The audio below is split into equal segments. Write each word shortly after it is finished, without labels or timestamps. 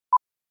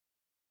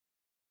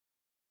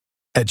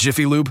At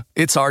Jiffy Lube,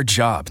 it's our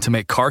job to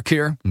make car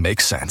care make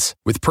sense.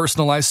 With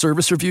personalized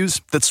service reviews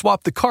that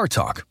swap the car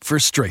talk for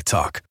straight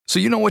talk, so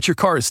you know what your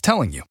car is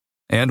telling you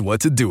and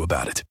what to do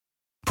about it.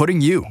 Putting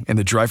you in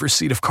the driver's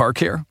seat of car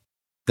care?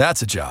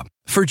 That's a job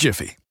for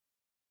Jiffy.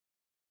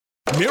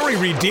 Mary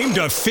redeemed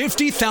a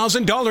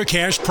 $50,000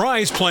 cash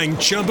prize playing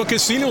Chumba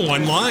Casino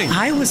online.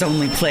 I was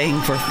only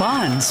playing for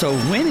fun, so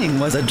winning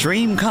was a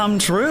dream come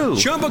true.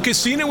 Chumba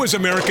Casino is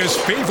America's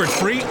favorite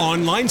free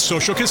online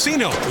social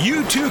casino.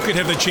 You, too, could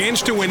have the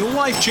chance to win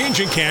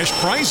life-changing cash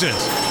prizes.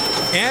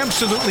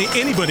 Absolutely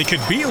anybody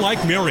could be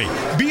like Mary.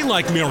 Be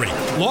like Mary.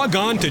 Log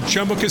on to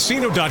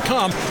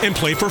ChumbaCasino.com and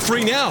play for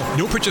free now.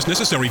 No purchase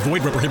necessary.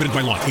 Void where prohibited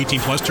by law. 18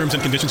 plus terms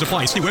and conditions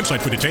apply. See website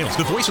for details.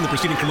 The voice in the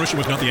preceding commercial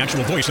was not the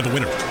actual voice of the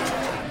winner.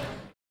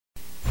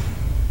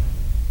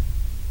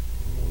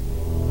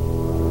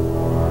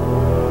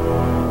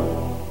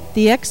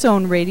 The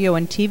X-Zone radio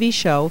and TV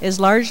show is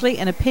largely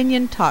an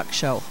opinion talk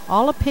show.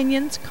 All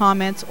opinions,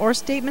 comments, or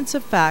statements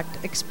of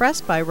fact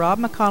expressed by Rob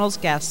McConnell's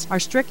guests are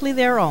strictly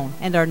their own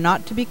and are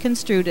not to be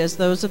construed as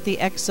those of the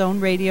X-Zone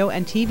radio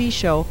and TV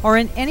show or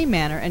in any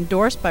manner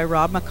endorsed by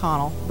Rob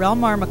McConnell,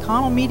 Relmar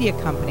McConnell Media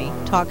Company,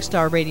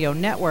 Talkstar Radio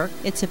Network,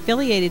 its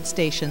affiliated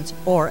stations,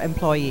 or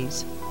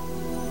employees.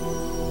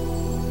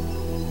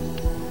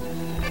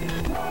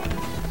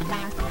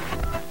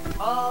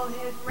 All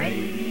Hit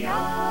Radio.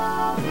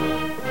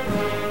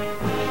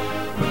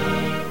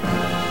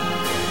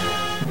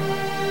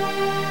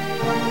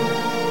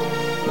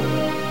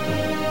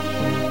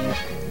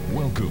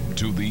 Welcome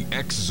to the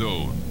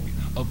X-Zone,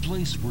 a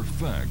place where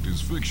fact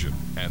is fiction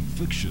and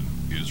fiction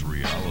is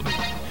reality.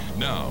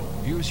 Now,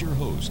 here's your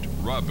host,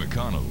 Rob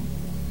McConnell.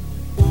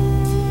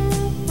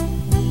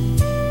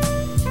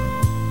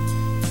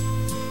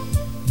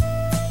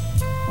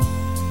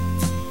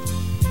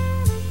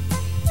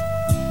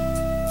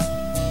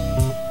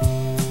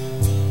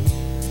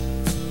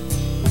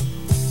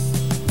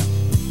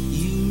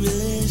 You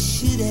really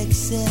should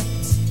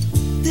accept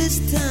this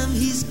time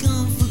he's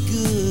gone for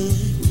good.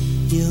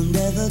 He'll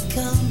never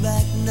come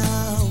back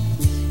now,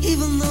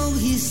 even though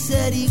he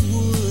said he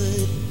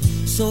would.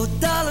 So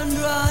darling,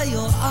 dry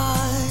your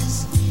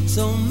eyes.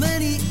 So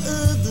many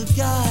other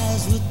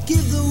guys would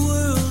give the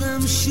world,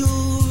 I'm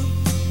sure,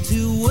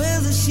 to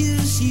wear the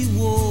shoes he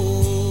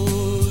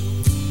wore.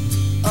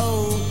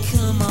 Oh,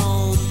 come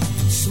on,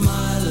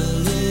 smile a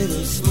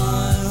little,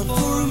 smile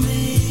for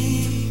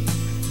me,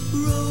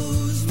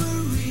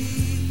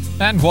 Rosemary.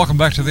 And welcome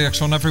back to the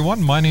X-Zone,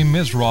 everyone. My name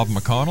is Rob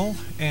McConnell,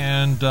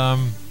 and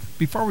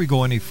before we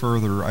go any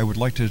further, I would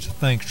like to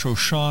thank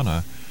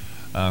Shoshana,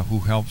 who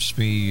helps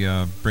me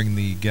bring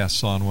the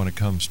guests on when it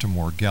comes to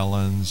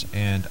Morgellons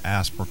and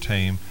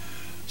aspartame.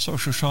 So,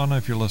 Shoshana,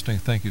 if you're listening,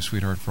 thank you,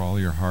 sweetheart, for all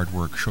your hard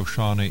work.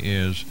 Shoshana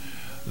is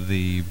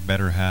the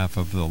better half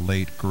of the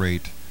late,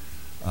 great,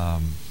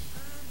 oh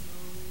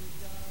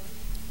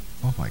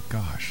my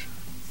gosh,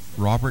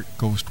 Robert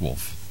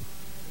Ghostwolf.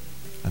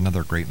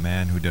 Another great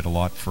man who did a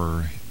lot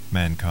for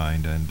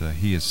mankind, and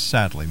he is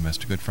sadly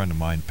missed. A good friend of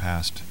mine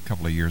passed a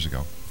couple of years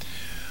ago.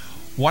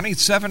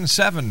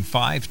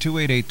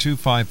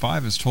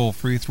 1-877-528-8255 is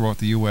toll-free throughout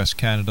the U.S.,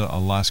 Canada,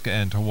 Alaska,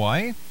 and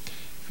Hawaii.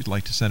 If you'd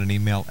like to send an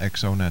email,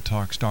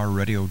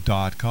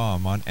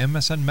 xzone@talkstarradio.com. On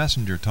MSN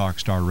Messenger,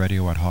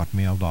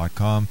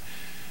 talkstarradio@hotmail.com.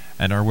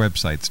 And our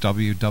website's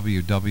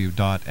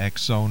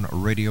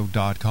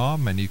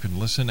www.xzoneradio.com, and you can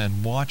listen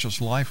and watch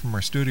us live from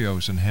our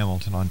studios in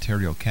Hamilton,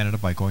 Ontario, Canada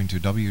by going to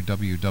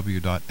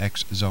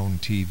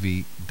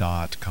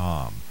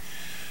www.xzonetv.com.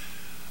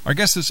 Our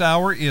guest this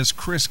hour is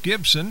Chris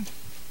Gibson,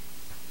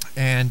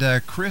 and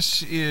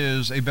Chris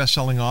is a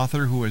best-selling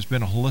author who has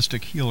been a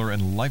holistic healer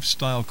and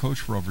lifestyle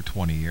coach for over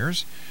 20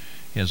 years.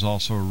 He has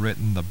also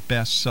written the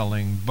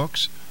best-selling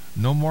books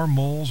No More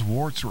Moles,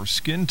 Warts, or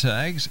Skin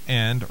Tags,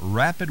 and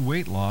Rapid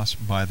Weight Loss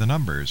by the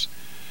Numbers.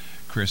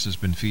 Chris has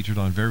been featured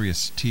on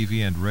various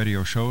TV and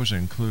radio shows,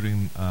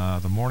 including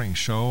the morning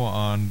show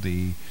on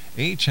the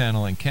A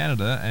Channel in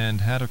Canada,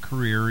 and had a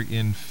career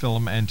in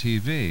film and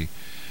TV.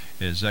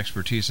 His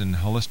expertise in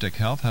holistic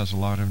health has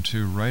allowed him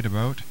to write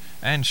about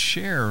and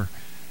share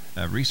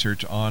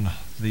research on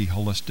the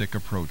holistic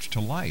approach to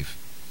life.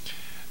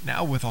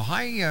 Now, with a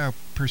high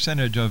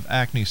percentage of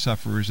acne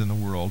sufferers in the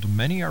world,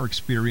 many are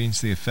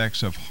experiencing the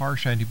effects of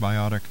harsh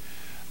antibiotic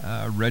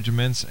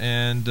regimens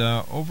and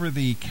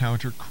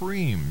over-the-counter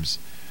creams.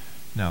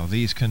 Now,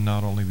 these can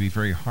not only be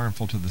very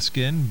harmful to the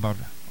skin, but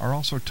are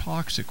also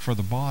toxic for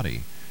the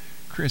body.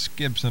 Chris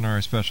Gibson,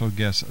 our special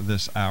guest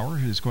this hour,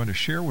 is going to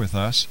share with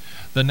us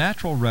the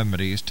natural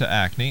remedies to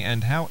acne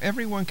and how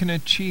everyone can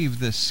achieve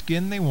the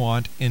skin they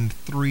want in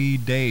 3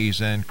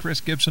 days. And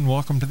Chris Gibson,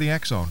 welcome to the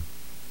X-Zone.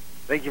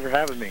 Thank you for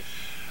having me.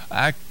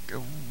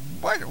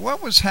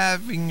 What was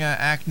having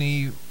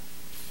acne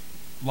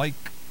like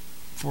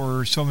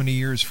for so many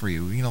years for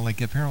you? You know, like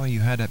apparently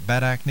you had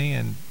bad acne,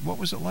 and what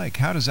was it like?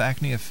 How does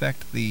acne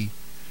affect the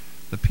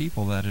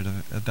people that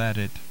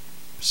it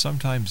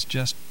sometimes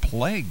just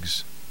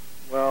plagues?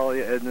 Well,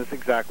 and that's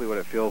exactly what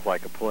it feels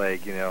like, a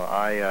plague. You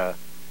know,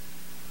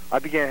 I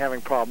began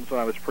having problems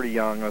when I was pretty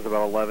young. I was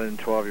about 11,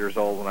 12 years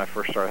old when I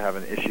first started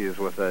having issues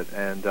with it.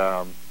 And,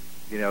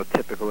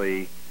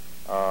 typically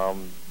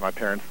my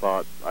parents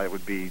thought I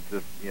would be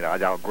just,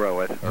 I'd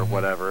outgrow it or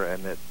whatever,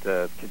 and it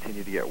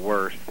continued to get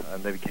worse,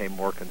 and they became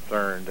more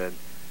concerned. And,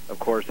 of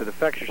course, it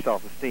affects your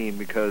self-esteem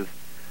because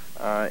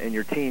in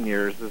your teen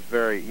years, it's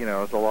very,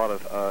 it's a lot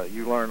of,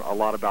 you learn a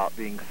lot about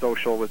being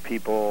social with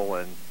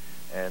people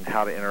and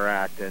how to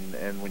interact.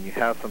 And when you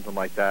have something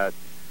like that,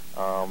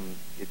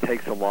 it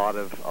takes a lot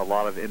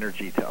of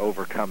energy to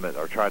overcome it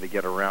or try to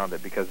get around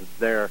it because it's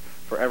there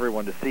for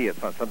everyone to see. It's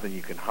not something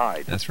you can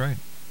hide. That's right.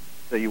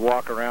 So you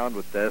walk around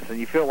with this, and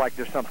you feel like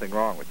there's something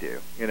wrong with you,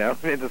 and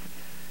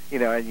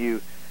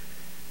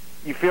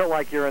you feel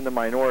like you're in the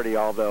minority,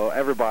 although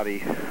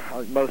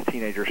most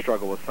teenagers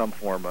struggle with some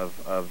form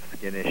of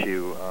skin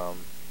issue,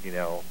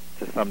 to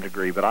some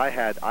degree. But I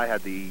had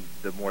the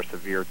more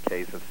severe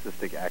case of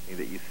cystic acne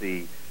that you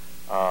see.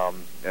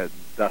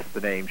 Thus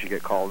the names you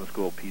get called in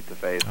school, pizza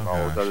face, and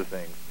all those other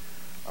things.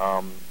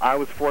 I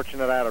was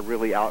fortunate I had a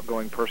really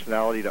outgoing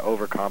personality to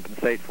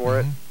overcompensate for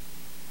it.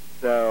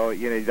 So,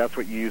 that's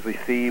what you usually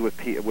see with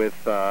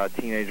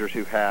teenagers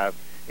who have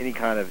any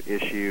kind of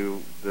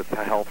issue that's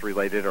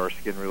health-related or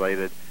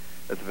skin-related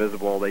that's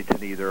visible. They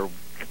tend to either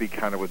be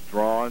kind of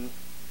withdrawn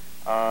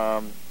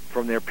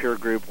from their peer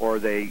group or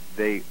they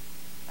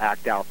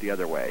act out the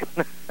other way.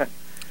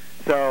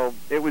 So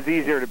it was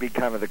easier to be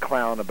kind of the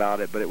clown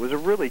about it, but it was a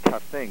really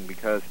tough thing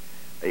because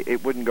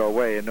it wouldn't go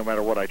away, and no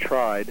matter what I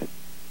tried,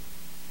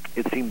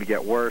 it seemed to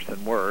get worse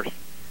and worse.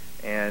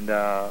 And,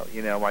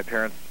 my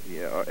parents,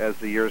 as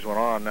the years went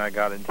on, I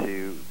got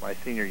into my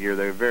senior year,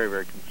 they were very,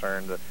 very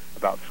concerned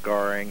about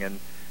scarring and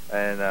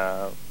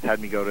had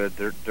me go to a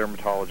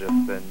dermatologist,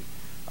 and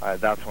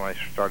that's when I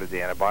started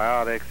the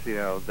antibiotics.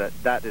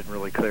 That didn't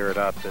really clear it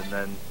up, and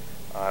then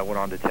I went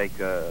on to take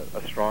a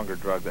stronger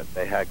drug that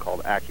they had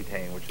called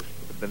Accutane, which has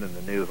been in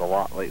the news a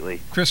lot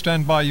lately. Chris,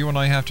 stand by. You and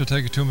I have to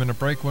take a 2-minute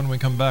break. When we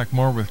come back,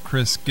 more with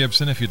Chris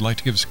Gibson. If you'd like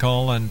to give us a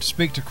call and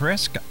speak to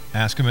Chris,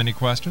 ask him any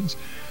questions,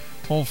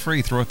 toll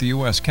free throughout the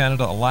U.S.,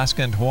 Canada,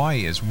 Alaska, and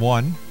Hawaii is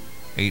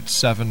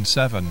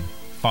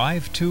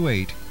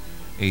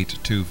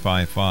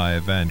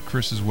 1-877-528-8255. And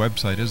Chris's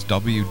website is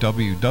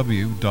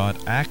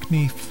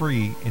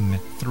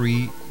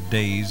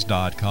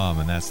www.acnefreein3days.com,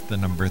 and that's the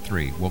number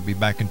 3. We'll be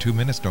back in 2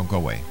 minutes. Don't go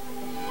away.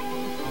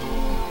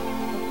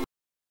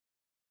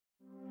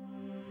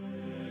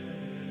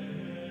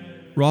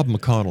 Rob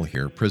McConnell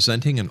here,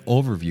 presenting an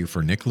overview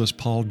for Nicholas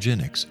Paul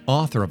Jennings,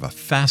 author of a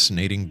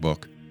fascinating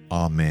book,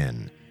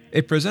 Amen.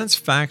 It presents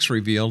facts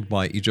revealed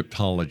by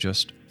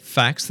Egyptologists,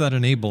 facts that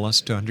enable us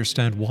to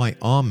understand why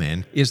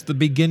Amen is the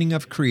beginning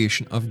of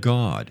creation of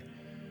God.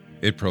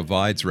 It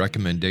provides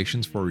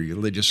recommendations for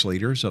religious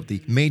leaders of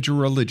the major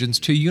religions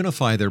to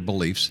unify their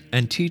beliefs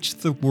and teach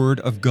the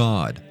Word of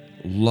God.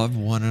 Love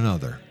one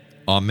another.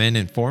 Amen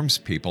informs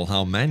people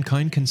how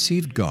mankind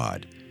conceived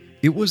God.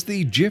 It was the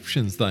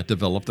Egyptians that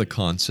developed the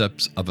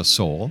concepts of a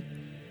soul,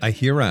 a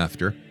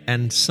hereafter,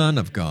 and Son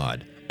of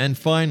God. And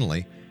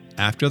finally,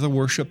 after the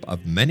worship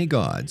of many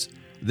gods,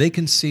 they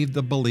conceived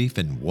the belief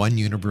in one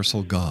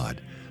universal God,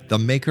 the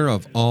maker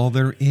of all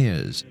there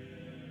is.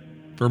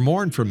 For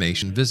more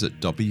information, visit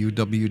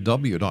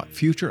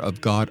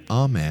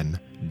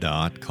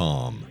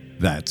www.futureofgodamen.com.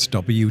 That's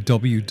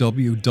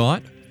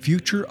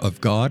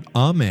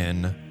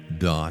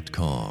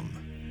www.futureofgodamen.com.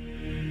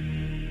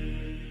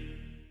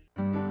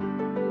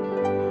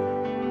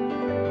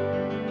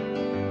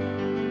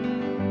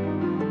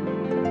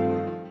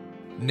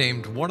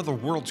 Named one of the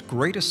world's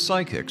greatest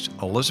psychics,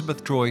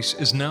 Elizabeth Joyce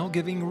is now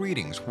giving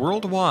readings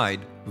worldwide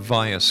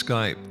via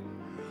Skype.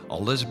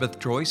 Elizabeth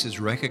Joyce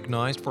is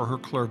recognized for her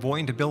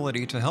clairvoyant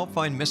ability to help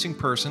find missing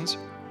persons,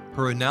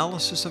 her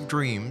analysis of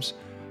dreams,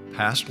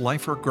 past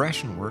life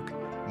regression work,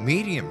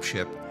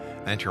 mediumship,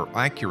 and her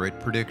accurate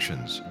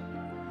predictions.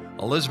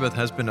 Elizabeth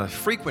has been a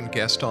frequent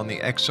guest on the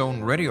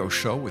X-Zone radio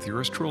show with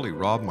yours truly,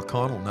 Rob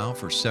McConnell, now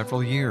for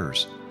several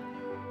years.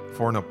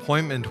 For an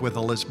appointment with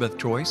Elizabeth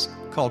Joyce,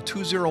 call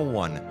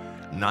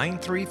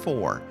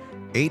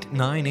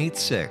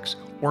 201-934-8986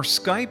 or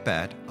Skype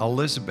at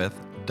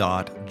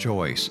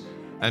elizabeth.joyce.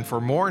 And for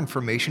more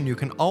information, you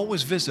can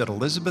always visit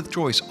Elizabeth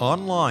Joyce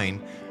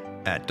online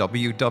at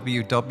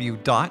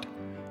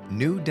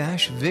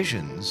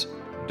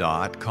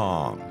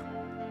www.new-visions.com.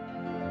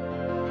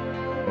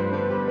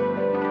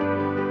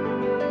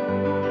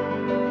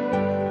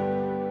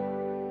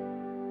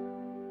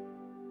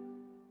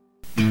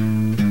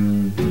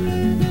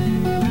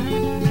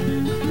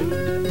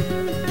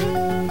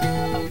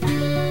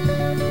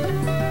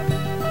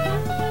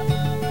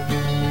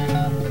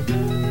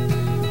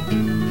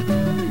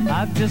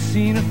 Just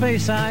seen her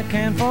face, I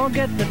can't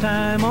forget the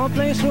time or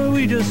place where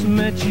we just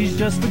met. She's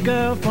just the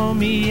girl for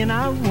me, and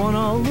I want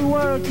all the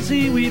world to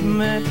see we've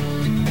met.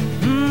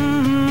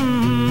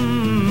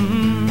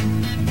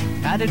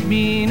 Had it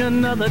been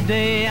another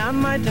day, I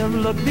might have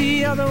looked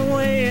the other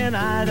way, and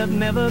I'd have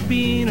never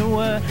been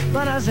aware.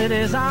 But as it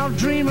is, I'll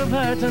dream of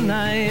her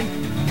tonight.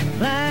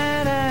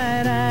 La,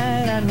 da,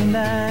 da, da, da,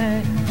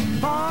 da.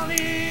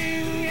 Falling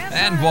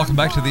And welcome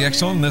back to the X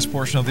Zone. This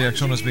portion of the X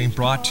Zone is being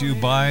brought to you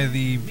by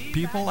the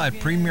people at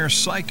Premier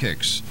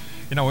Psychics.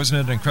 You know,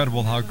 isn't it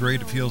incredible how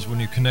great it feels when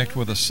you connect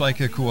with a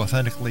psychic who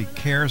authentically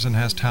cares and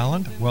has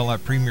talent? Well,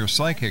 at Premier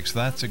Psychics,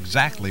 that's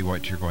exactly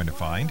what you're going to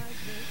find.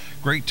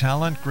 Great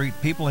talent,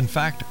 great people. In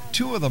fact,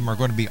 two of them are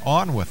going to be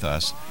on with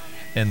us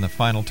in the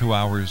final 2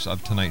 hours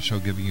of tonight's show,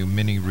 giving you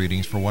mini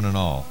readings for one and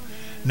all.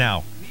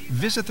 Now,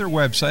 visit their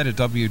website at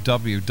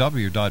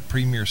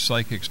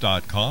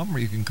www.premierpsychics.com, or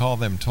you can call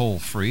them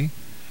toll-free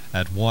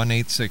at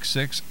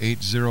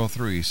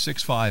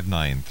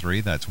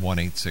 1-866-803-6593. That's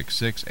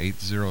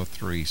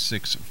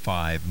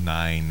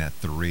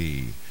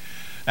 1-866-803-6593.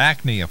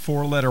 Acne, a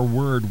four-letter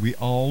word we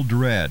all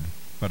dread.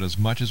 But as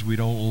much as we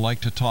don't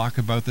like to talk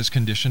about this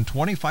condition,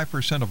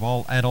 25% of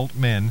all adult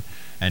men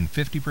and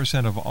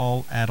 50% of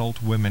all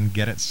adult women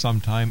get it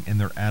sometime in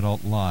their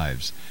adult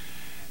lives.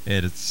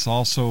 It's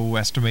also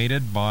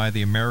estimated by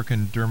the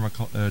American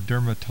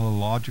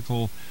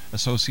Dermatological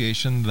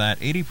Association that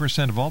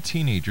 80% of all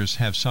teenagers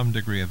have some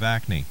degree of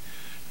acne.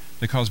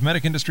 The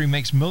cosmetic industry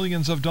makes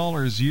millions of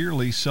dollars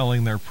yearly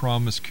selling their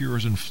promised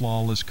cures and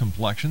flawless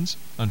complexions.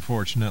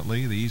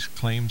 Unfortunately, these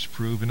claims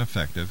prove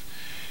ineffective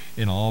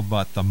in all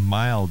but the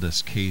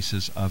mildest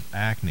cases of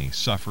acne.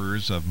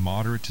 Sufferers of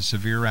moderate to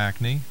severe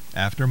acne,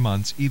 after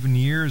months, even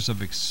years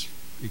of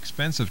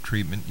expensive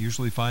treatment,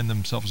 usually find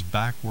themselves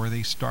back where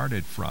they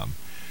started from.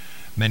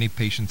 Many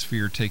patients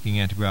fear taking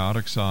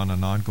antibiotics on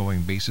an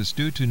ongoing basis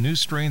due to new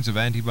strains of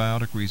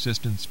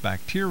antibiotic-resistant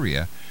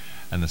bacteria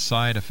and the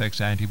side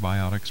effects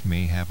antibiotics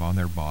may have on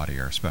their body.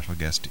 Our special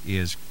guest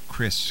is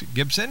Chris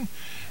GIBSON.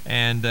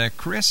 And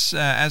Chris,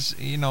 as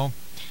you know,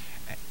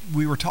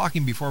 we were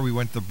talking before we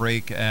went to the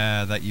break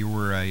that you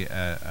were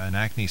an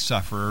acne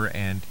sufferer,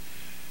 and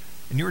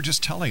you were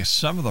just telling us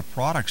some of the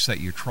products that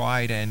you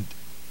tried, and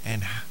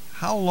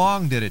how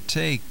long did it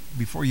take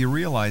before you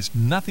realized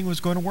nothing was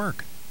going to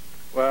work?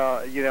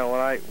 Well, you know,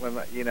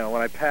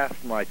 when I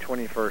passed my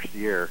 21st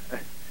year,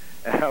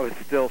 and I was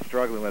still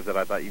struggling with it,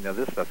 I thought, you know,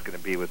 this stuff's going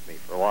to be with me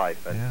for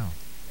life. And, yeah.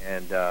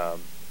 And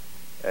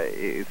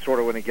it's sort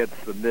of when it gets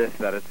the myth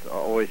that it's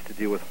always to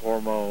do with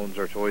hormones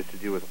or it's always to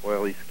do with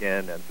oily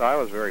skin. And so I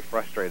was very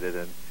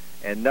frustrated,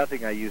 and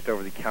nothing I used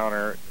over the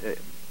counter,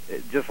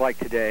 just like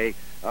today,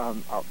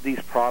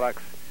 these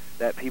products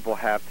that people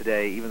have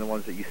today, even the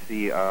ones that you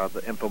see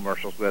the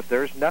infomercials with,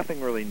 there's nothing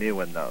really new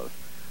in those.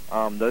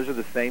 Those are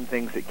the same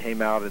things that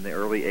came out in the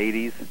early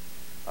 80s,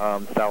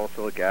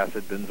 salicylic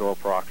acid, benzoyl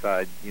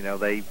peroxide. You know,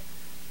 they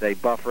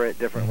buffer it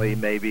differently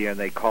maybe, and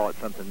they call it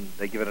something,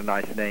 they give it a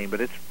nice name,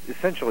 but it's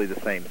essentially the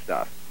same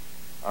stuff.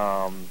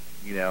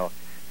 You know,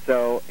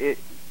 so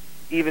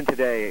even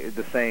today,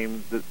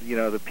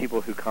 the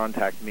people who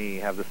contact me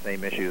have the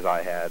same issues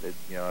I had. It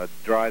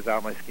dries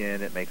out my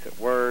skin, it makes it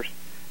worse,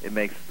 it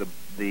makes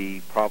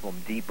the problem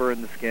deeper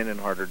in the skin and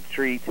harder to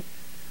treat.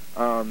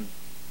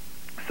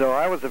 So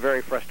I was a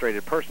very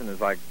frustrated person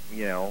as I,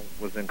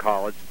 was in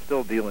college,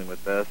 still dealing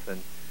with this,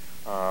 and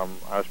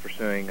I was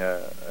pursuing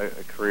a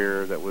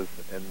career that was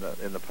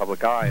in the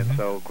public eye, and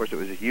so of course it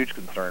was a huge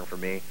concern for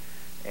me,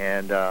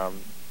 and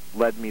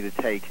led me to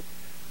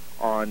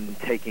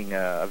taking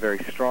a very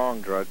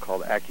strong drug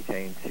called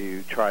Accutane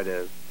to try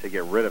to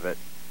get rid of it.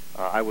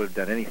 I would have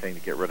done anything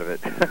to get rid of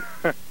it.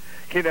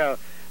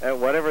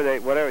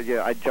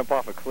 I'd jump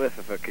off a cliff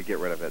if I could get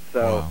rid of it.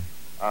 So. Wow.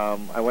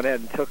 I went ahead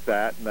and took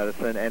that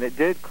medicine, and it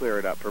did clear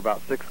it up for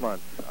about 6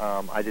 months.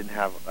 I didn't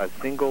have a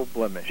single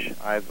blemish.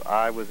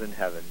 I was in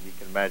heaven. You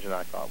can imagine.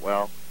 I thought,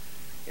 well,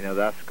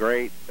 that's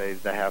great. They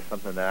have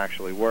something that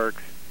actually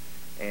works.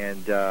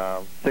 And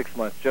 6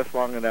 months, just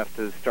long enough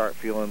to start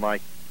feeling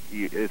like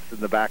it's in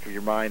the back of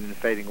your mind and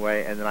fading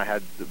away. And then I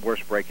had the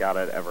worst breakout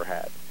I'd ever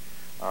had.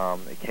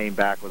 It came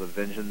back with a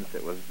vengeance.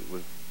 It was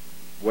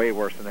way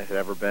worse than it had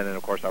ever been. And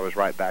of course, I was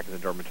right back in the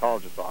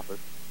dermatologist's office.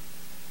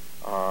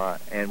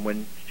 And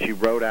when she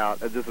wrote out,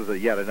 this was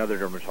yet another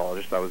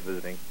dermatologist I was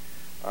visiting,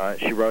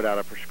 she wrote out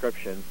a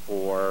prescription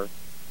for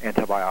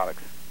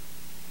antibiotics.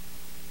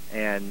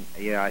 And,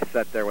 I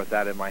sat there with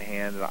that in my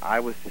hand, and I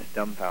was just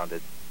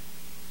dumbfounded.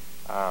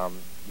 I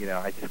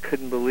just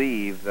couldn't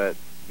believe that,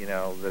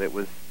 that it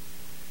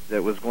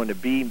was going to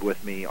be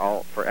with me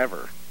all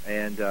forever.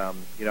 And, I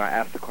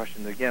asked the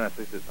question again. I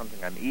said, is it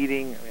something I'm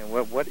eating? I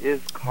mean, what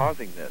is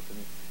causing this?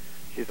 And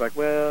she's like,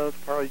 well, it's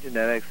partly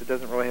genetics. It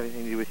doesn't really have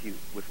anything to do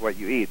with what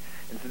you eat.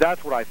 And so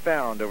that's what I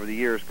found over the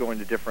years going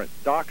to different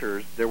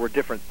doctors. There were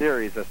different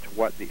theories as to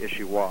what the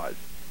issue was.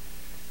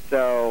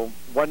 So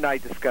one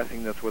night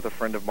discussing this with a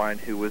friend of mine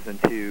who was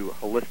into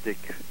holistic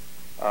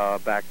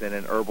back then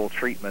and herbal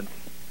treatments,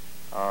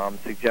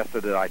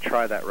 suggested that I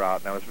try that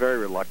route. And I was very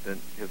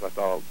reluctant because I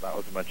thought that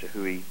was a bunch of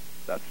hooey,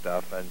 that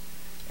stuff. But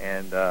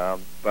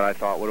I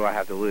thought, what do I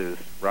have to lose,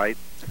 right?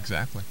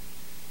 Exactly.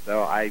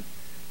 So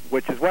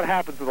which is what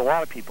happens with a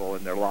lot of people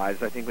in their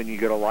lives. I think when you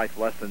get a life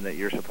lesson that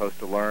you're supposed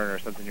to learn or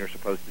something you're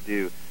supposed to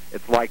do,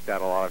 it's like that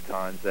a lot of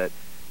times, that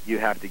you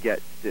have to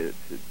get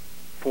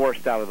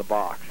forced out of the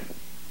box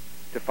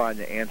to find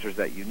the answers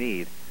that you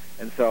need.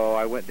 And so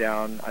I went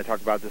down, I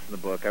talk about this in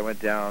the book, I went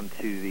down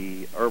to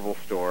the herbal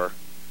store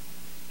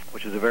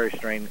which is a very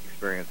strange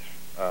experience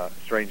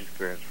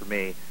for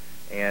me.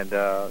 And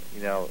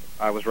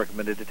I was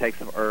recommended to take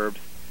some herbs,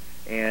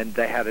 and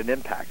they had an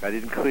impact. I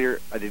didn't clear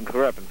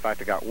up. In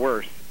fact, it got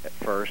worse at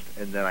first,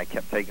 and then I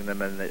kept taking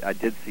them, and I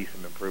did see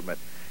some improvement.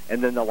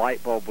 And then the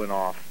light bulb went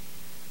off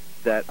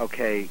that,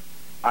 okay,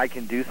 I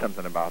can do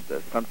something about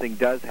this. Something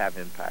does have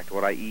impact.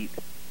 What I eat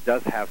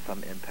does have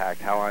some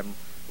impact. How I'm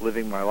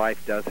living my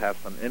life does have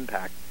some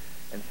impact.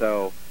 And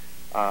so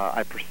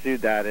I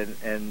pursued that, and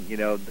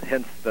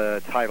hence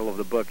the title of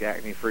the book,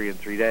 Acne Free in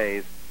 3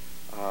 Days.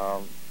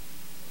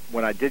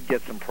 When I did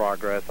get some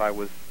progress, I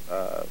was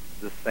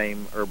the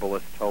same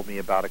herbalist told me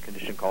about a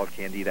condition called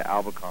Candida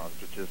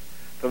albicans, which is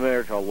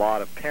familiar to a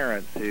lot of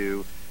parents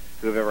who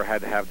have ever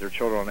had to have their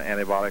children on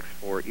antibiotics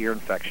for ear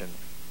infections.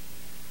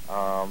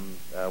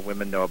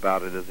 Women know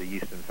about it as a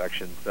yeast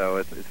infection, so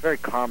it's very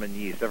common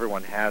yeast.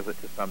 Everyone has it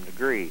to some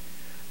degree.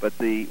 But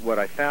what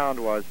I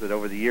found was that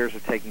over the years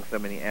of taking so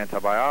many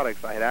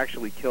antibiotics, I had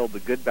actually killed the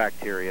good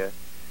bacteria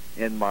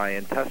in my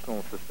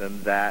intestinal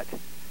system that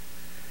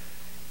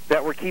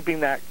were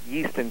keeping that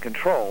yeast in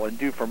control, and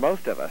do for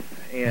most of us.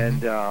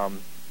 And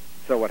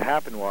so what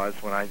happened was,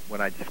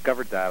 when I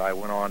discovered that, I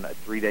went on a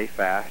 3-day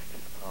fast,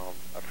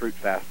 a fruit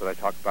fast that I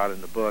talked about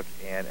in the book,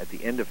 and at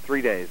the end of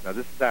 3 days, now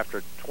this is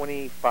after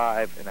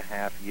 25 and a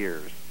half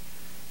years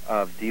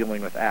of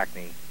dealing with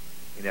acne.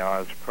 I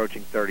was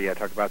approaching 30, I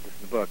talked about this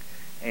in the book,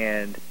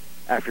 and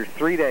after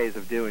 3 days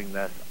of doing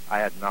this, I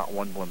had not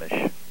one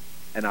blemish,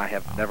 and I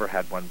have never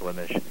had one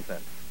blemish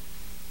since.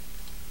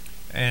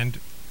 And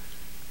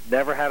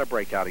never had a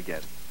breakout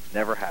again.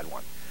 Never had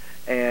one.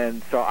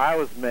 And so I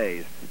was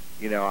amazed.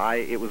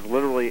 It was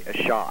literally a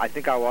shock. I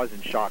think I was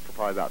in shock for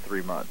probably about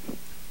 3 months.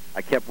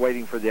 I kept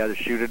waiting for the other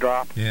shoe to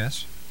drop.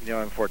 Yes.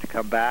 And for it to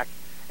come back,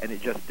 and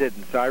it just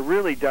didn't. So I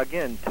really dug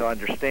in to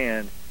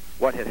understand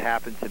what had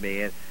happened to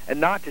me, and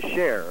not to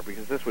share,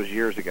 because this was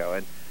years ago,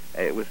 and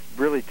it was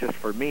really just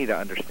for me to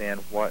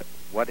understand what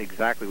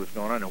exactly was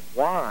going on, and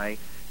why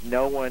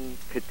no one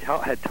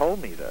had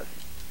told me this,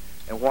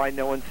 and why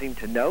no one seemed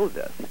to know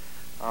this.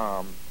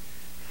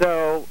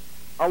 So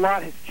a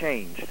lot has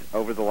changed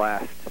over the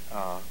last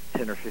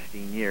 10 or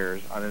 15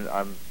 years.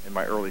 I'm in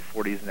my early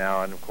 40s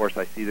now, and of course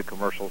I see the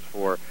commercials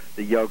for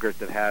the yogurt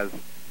that has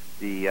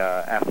the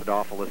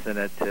acidophilus in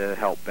it to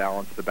help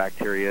balance the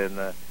bacteria,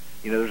 and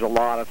there's a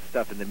lot of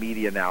stuff in the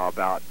media now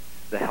about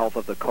the health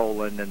of the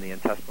colon and the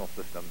intestinal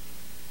system,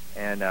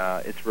 and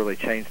it's really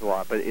changed a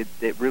lot. But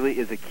it really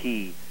is a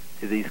key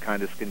to these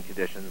kind of skin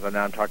conditions. And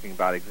now I'm talking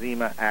about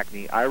eczema,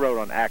 acne. I wrote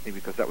on acne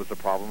because that was the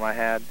problem I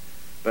had.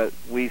 But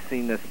we've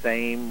seen the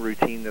same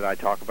routine that I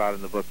talk about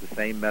in the book, the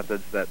same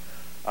methods that,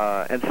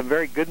 and some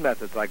very good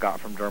methods I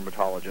got from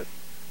dermatologists.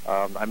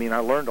 I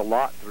learned a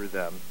lot through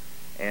them,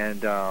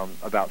 and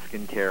about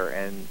skincare,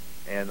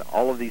 and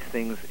all of these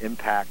things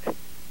impact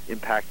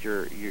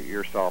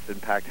yourself,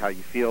 impact how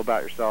you feel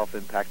about yourself,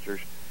 impact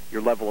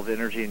your level of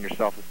energy and your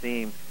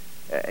self-esteem.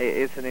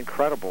 It's an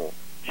incredible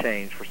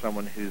change for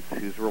someone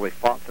who's really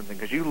fought something,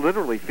 because you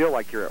literally feel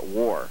like you're at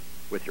war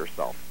with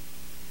yourself,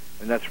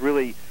 and that's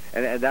really.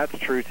 And that's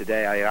true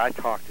today. I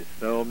talk to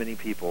so many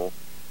people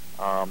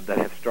that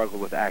have struggled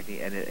with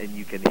acne, and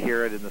you can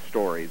hear it in the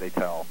story they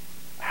tell,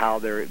 how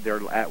they're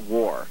at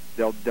war.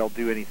 They'll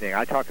do anything.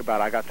 I talk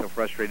about I got so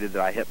frustrated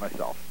that I hit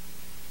myself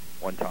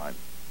one time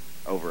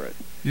over it.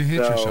 You hit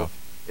yourself.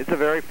 It's a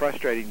very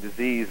frustrating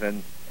disease,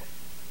 and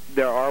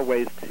there are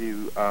ways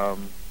to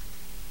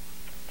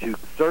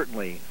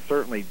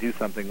certainly do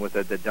something with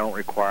it that don't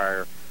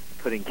require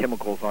putting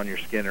chemicals on your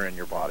skin or in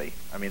your body.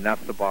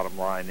 That's the bottom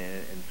line,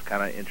 and it's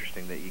kind of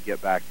interesting that you get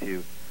back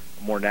to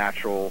a more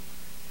natural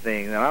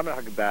thing. And I'm not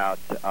talking about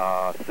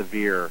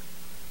severe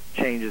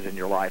changes in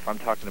your life. I'm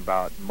talking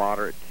about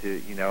moderate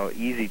to,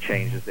 easy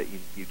changes that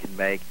you can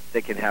make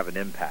that can have an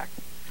impact.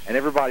 And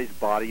everybody's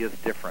body is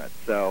different,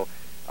 so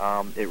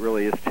it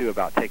really is, too,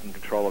 about taking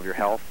control of your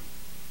health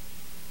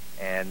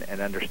and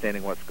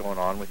understanding what's going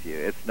on with you.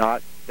 It's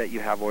not that you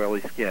have oily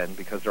skin,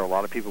 because there are a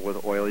lot of people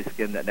with oily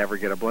skin that never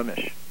get a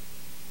blemish.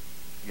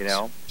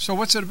 So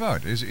what's it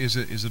about? Is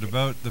it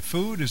about the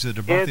food? Is it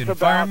about the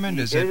environment?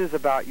 It is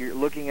about you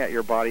looking at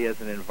your body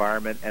as an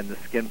environment, and the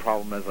skin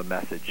problem as a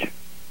message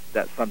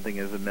that something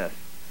is amiss.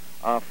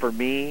 For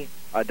me,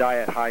 a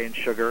diet high in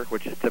sugar,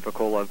 which is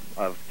typical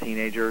of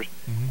teenagers,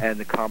 and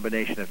the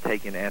combination of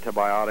taking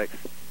antibiotics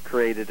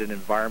created an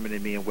environment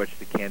in me in which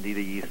the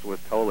Candida yeast was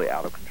totally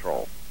out of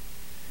control.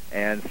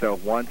 And so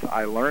once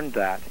I learned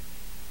that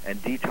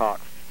and detoxed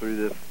through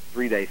this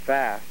 3-day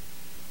fast,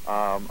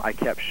 I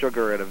kept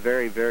sugar at a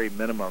very, very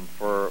minimum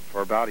for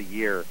about a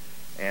year,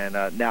 and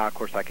now, of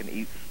course, I can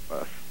eat,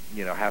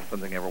 have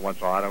something every once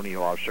in a while. I don't eat a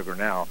lot of sugar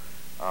now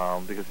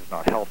because it's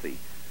not healthy,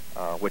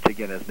 which,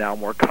 again, is now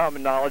more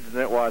common knowledge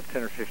than it was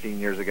 10 or 15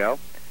 years ago.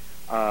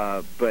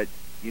 But,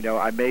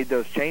 I made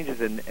those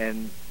changes,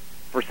 and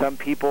for some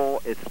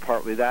people, it's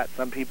partly that.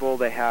 Some people,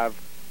 they're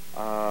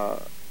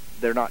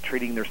not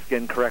treating their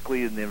skin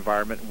correctly in the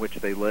environment in which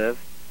they live.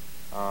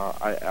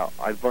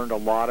 I've learned a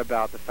lot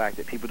about the fact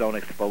that people don't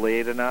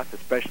exfoliate enough,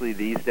 especially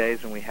these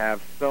days when we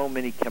have so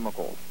many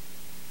chemicals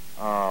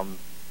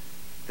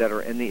that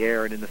are in the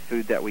air and in the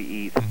food that we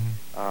eat.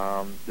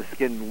 The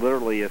skin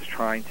literally is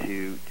trying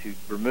to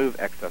remove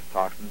excess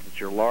toxins. It's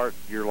your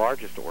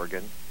largest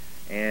organ,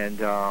 and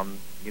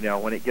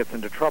when it gets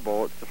into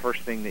trouble, it's the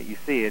first thing that you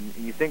see. And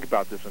you think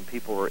about this: when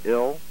people are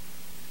ill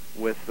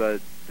with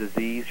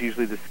disease,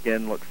 usually the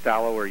skin looks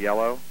sallow or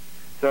yellow.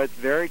 So it's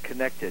very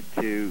connected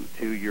to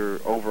your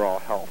overall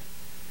health.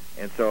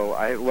 And so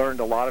I learned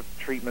a lot of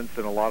treatments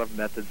and a lot of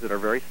methods that are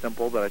very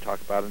simple that I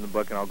talk about in the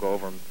book, and I'll go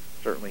over them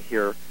certainly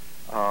here,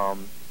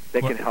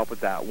 that can help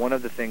with that. One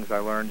of the things I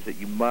learned is that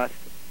you must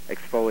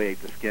exfoliate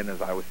the skin,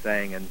 as I was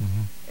saying,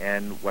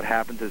 and what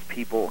happens is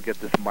people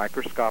get this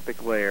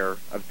microscopic layer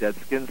of dead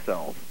skin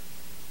cells,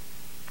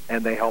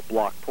 and they help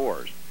block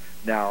pores.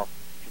 Now,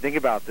 think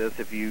about this: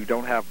 if you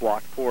don't have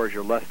blocked pores,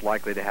 you're less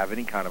likely to have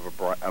any kind of a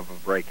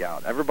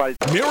breakout.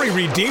 Mary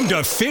redeemed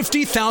a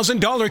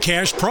 $50,000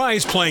 cash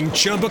prize playing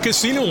Chumba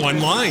Casino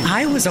online.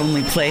 I was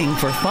only playing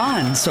for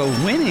fun, so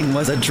winning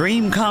was a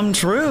dream come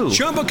true.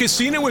 Chumba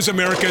Casino is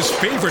America's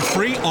favorite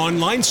free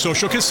online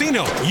social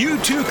casino. You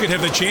too could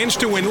have the chance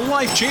to win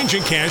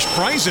life-changing cash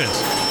prizes.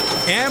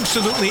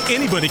 Absolutely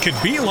anybody could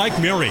be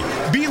like Mary.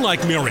 Be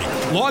like Mary.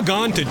 Log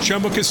on to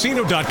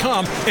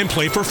ChumbaCasino.com and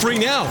play for free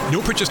now. No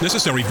purchase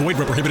necessary. Void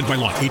where prohibited by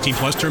law. 18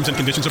 plus terms and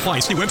conditions apply.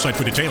 See website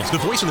for details. The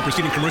voice in the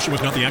preceding commercial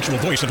was not the actual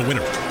voice of the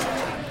winner.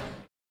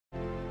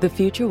 The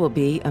future will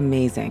be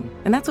amazing,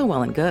 and that's all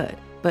well and good.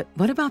 But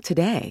what about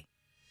today?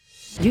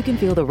 You can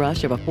feel the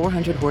rush of a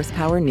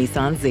 400-horsepower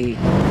Nissan Z,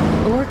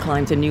 or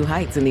climb to new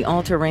heights in the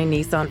all-terrain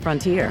Nissan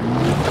Frontier.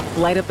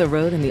 Light up the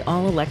road in the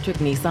all-electric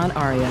Nissan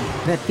Ariya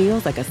that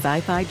feels like a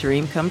sci-fi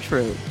dream come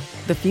true.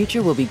 The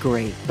future will be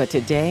great, but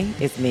today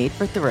is made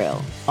for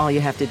thrill. All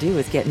you have to do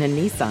is get in a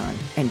Nissan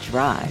and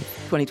drive.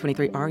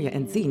 2023 Ariya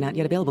and Z not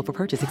yet available for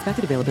purchase.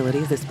 Expected availability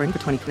is this spring for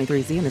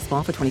 2023 Z and this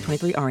fall for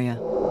 2023 Ariya.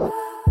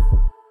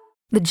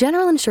 The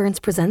General Insurance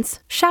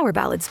presents Shower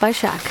Ballads by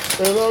Shaq.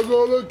 And I'm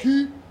gonna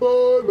keep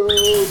on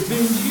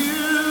loving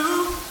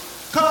you,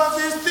 'cause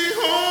it's the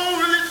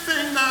only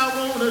thing I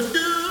wanna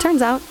do.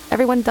 Turns out,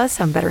 everyone does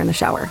sound better in the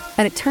shower.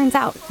 And it turns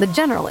out, The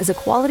General is a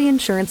quality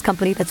insurance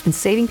company that's been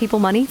saving people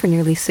money for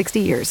nearly 60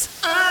 years.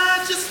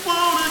 I just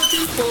wanna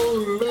keep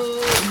on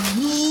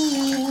loving you.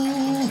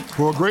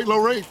 For a great low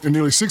rate and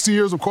nearly 60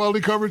 years of quality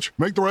coverage,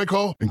 make the right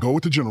call and go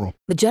with The General.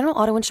 The General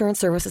Auto Insurance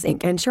Services,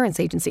 Inc., Insurance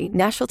Agency,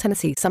 Nashville,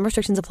 Tennessee. Some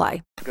restrictions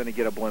apply. You're going to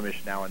get a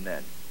blemish now and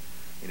then.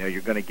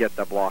 You're going to get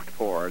the blocked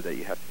pore that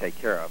you have to take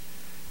care of.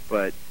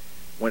 But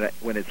when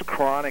it's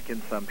chronic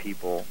in some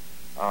people,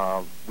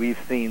 we've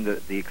seen the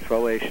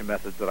exfoliation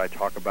methods that I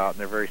talk about, and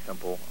they're very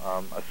simple.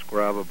 A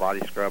scrub, a body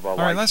scrub. All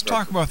right, let's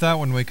talk about that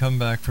when we come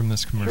back from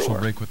this commercial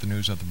break with the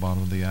news at the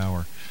bottom of the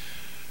hour.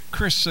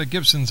 Chris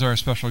Gibson's our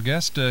special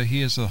guest.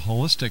 He is a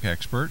holistic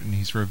expert, and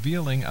he's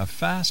revealing a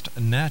fast,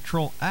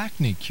 natural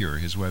acne cure.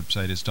 His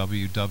website is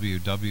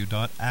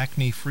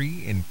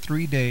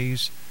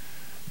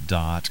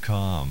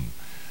www.acnefreein3days.com.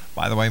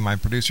 By the way, my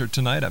producer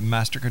tonight at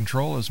Master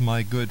Control is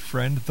my good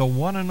friend, the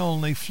one and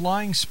only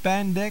Flying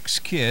Spandex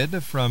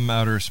Kid from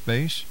outer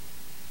space.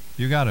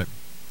 You got it.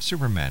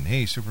 Superman.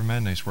 Hey,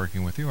 Superman, nice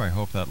working with you. I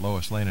hope that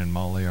Lois Lane and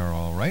Molly are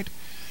all right.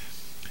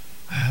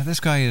 This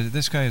guy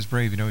is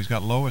brave. He's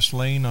got Lois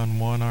Lane on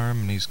one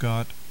arm and he's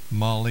got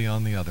Molly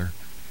on the other.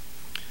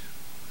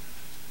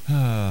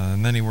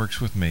 And then he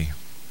works with me.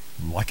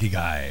 Lucky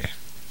guy.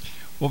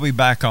 We'll be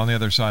back on the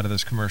other side of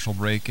this commercial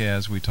break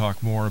as we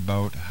talk more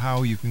about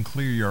how you can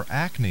clear your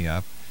acne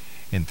up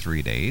in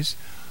 3 days.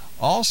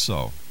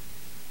 Also,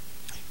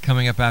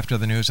 coming up after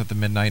the news at the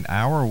midnight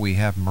hour, we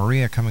have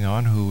Maria coming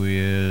on, who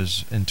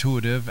is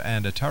intuitive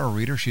and a tarot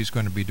reader. She's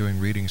going to be doing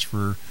readings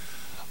for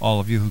all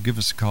of you who give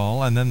us a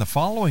call. And then the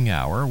following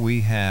hour,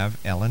 we have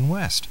Ellen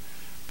West.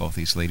 Both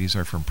these ladies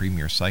are from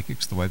Premier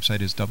Psychics. The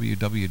website is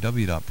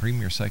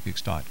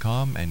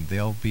www.premierpsychics.com, and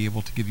they'll be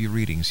able to give you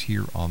readings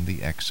here on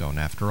the X Zone.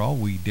 After all,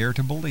 we dare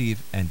to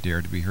believe and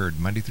dare to be heard,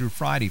 Monday through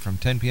Friday from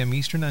 10 p.m.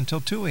 Eastern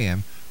until 2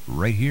 a.m.,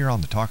 right here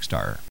on the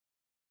Talkstar.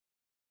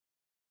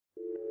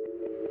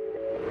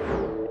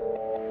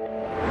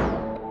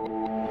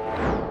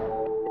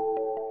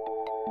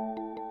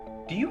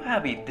 Do you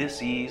have a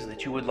dis-ease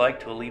that you would like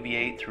to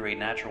alleviate through a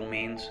natural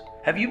means?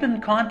 Have you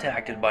been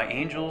contacted by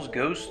angels,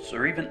 ghosts,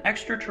 or even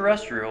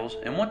extraterrestrials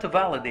and want to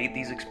validate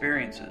these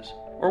experiences?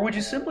 Or would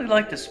you simply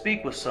like to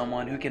speak with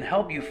someone who can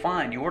help you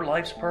find your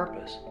life's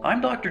purpose?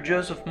 I'm Dr.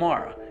 Joseph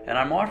Mara, and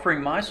I'm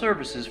offering my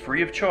services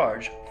free of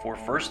charge for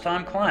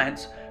first-time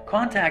clients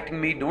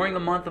contacting me during the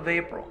month of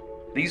April.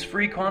 These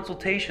free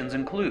consultations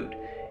include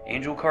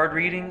angel card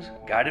readings,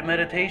 guided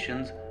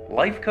meditations,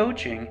 life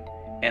coaching,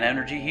 and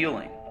energy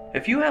healing.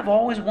 If you have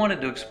always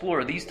wanted to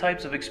explore these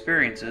types of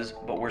experiences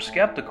but were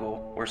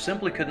skeptical or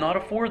simply could not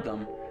afford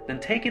them, then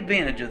take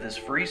advantage of this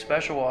free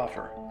special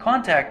offer.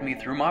 Contact me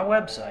through my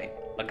website,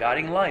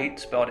 aguidinglight,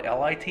 spelled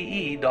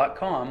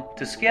LITE.com,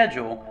 to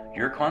schedule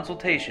your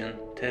consultation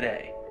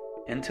today.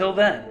 Until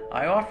then,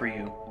 I offer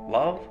you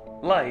love,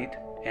 light,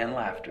 and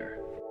laughter.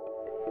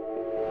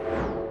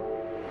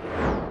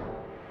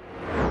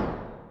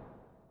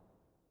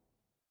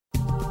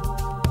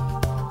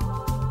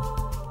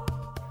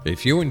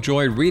 If you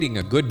enjoy reading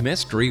a good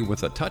mystery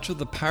with a touch of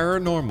the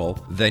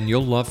paranormal, then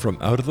you'll love From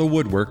Out of the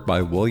Woodwork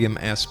by William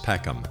S.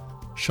 Peckham.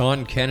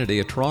 Sean Kennedy,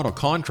 a Toronto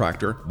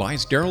contractor,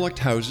 buys derelict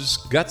houses,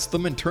 guts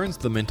them, and turns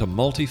them into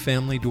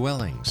multi-family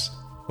dwellings.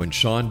 When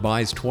Sean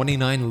buys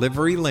 29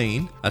 Livery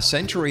Lane, a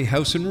century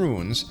house in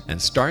ruins, and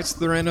starts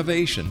the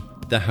renovation,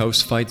 the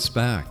house fights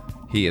back.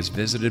 He is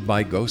visited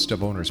by ghosts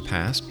of owners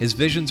past. His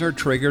visions are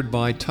triggered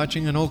by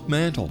touching an oak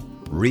mantle,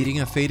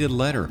 reading a faded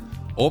letter,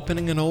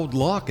 opening an old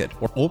locket,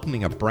 or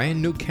opening a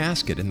brand new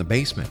casket in the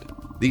basement.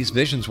 These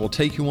visions will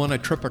take you on a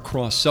trip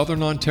across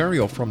southern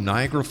Ontario from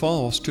Niagara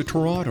Falls to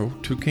Toronto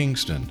to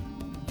Kingston.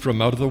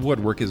 From Out of the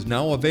Woodwork is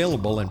now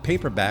available in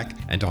paperback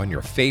and on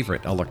your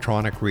favorite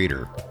electronic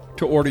reader.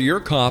 To order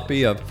your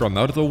copy of From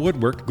Out of the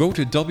Woodwork, go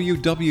to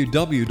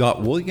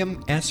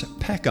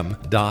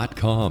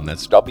www.williamspeckham.com.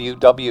 That's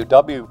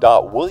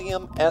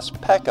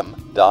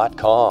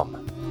www.williamspeckham.com.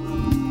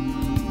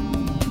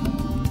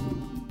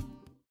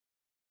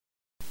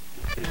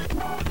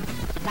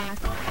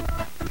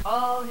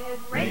 All Hit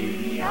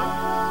Radio.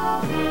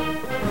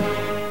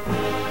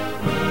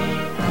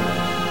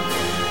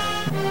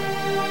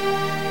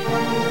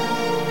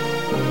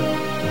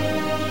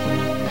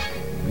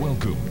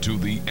 Welcome to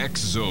the X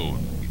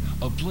Zone,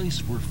 a place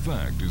where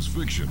fact is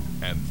fiction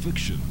and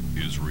fiction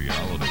is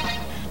reality.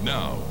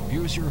 Now,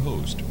 here's your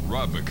host,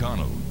 Rob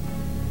McConnell.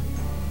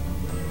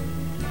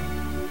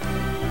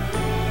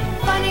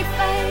 Funny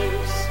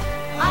face,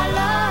 I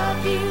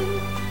love you.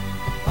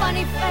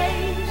 Funny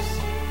face,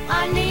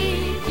 I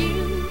need you.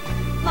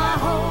 My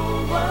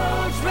whole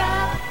world's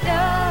wrapped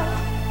up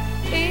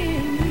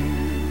in you.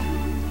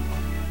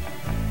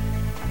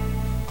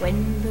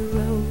 When the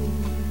road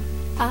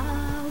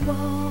I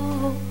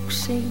walk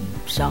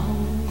seems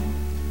all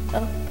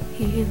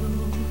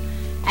uphill,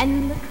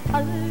 and the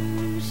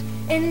colors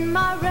in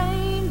my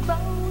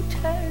rainbow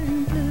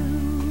turn blue,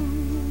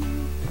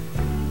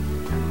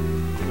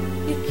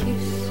 you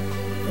kiss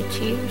the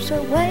tears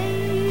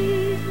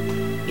away,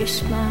 you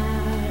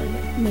smile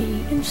at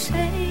me and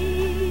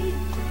say,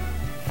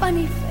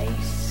 funny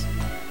face,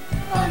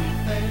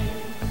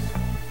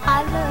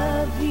 I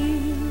love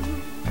you.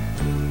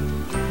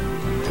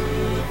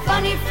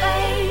 Funny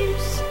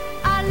face,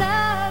 I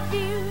love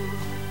you.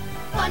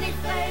 Funny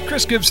face.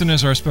 Chris Gibson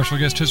is our special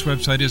guest. His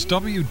website is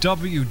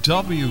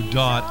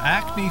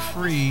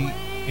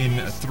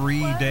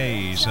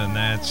www.acnefreein3days, and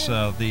that's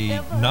the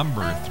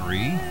number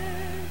 3.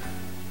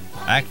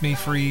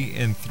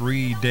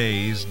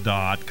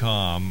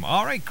 acnefreein3days.com.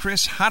 All right,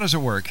 Chris, how does it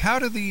work? How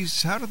do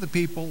the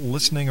people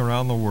listening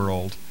around the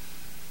world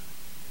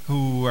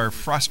who are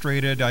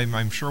frustrated,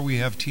 I'm sure we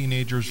have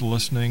teenagers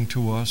listening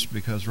to us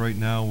because right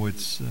now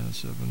it's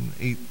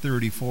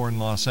 8:34 in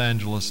Los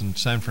Angeles and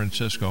San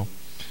Francisco,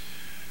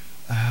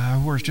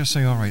 who are just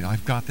saying, all right,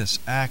 I've got this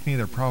acne.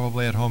 They're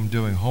probably at home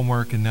doing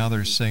homework, and now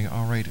they're saying,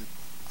 all right,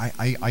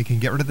 I can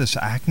get rid of this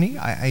acne.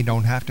 I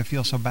don't have to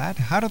feel so bad.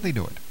 How do they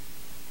do it?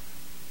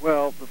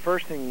 Well, the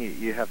first thing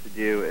you have to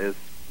do is,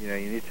 you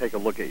need to take a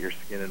look at your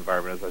skin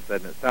environment, as I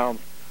said, and it sounds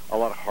a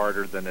lot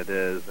harder than it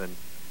is.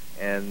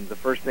 And the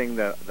first thing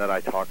that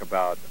I talk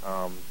about,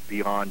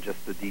 beyond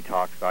just the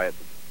detox diet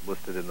that's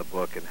listed in the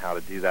book and how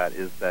to do that,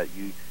 is that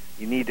you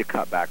need to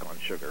cut back on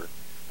sugar.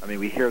 I mean,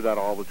 we hear that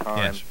all the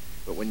time, yes.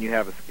 But when you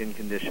have a skin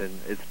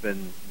condition,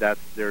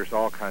 there's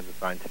all kinds of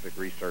scientific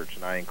research,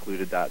 and I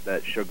included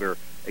that sugar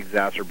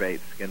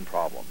exacerbates skin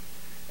problems.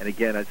 And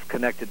again, it's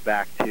connected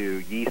back to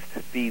yeast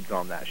feeds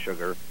on that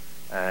sugar,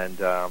 and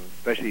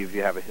especially if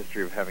you have a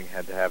history of having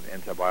had to have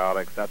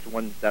antibiotics, that's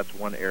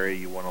one area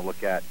you want to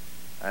look at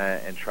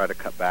and try to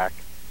cut back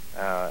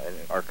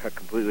or cut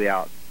completely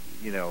out.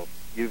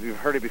 You've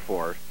heard it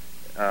before.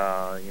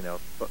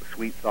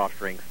 Sweet soft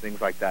drinks, things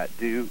like that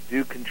do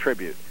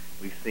contribute.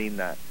 We've seen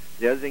that.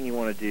 The other thing you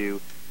want to do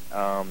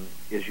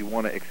is you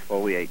want to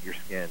exfoliate your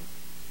skin,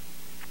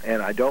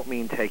 and I don't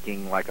mean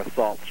taking like a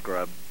salt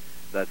scrub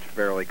that's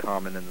fairly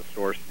common in the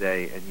stores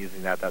today and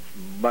using that. That's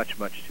much,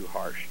 much too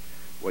harsh.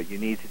 What you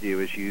need to do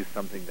is use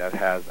something that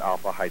has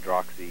alpha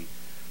hydroxy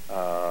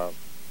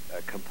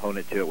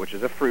component to it, which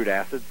is a fruit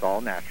acid. It's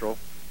all natural.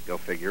 Go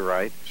figure,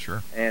 right?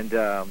 Sure. And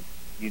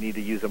you need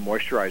to use a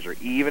moisturizer.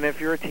 Even if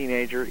you're a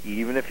teenager,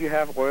 even if you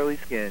have oily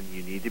skin,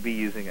 you need to be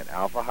using an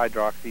alpha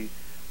hydroxy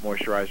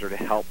moisturizer to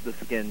help the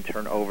skin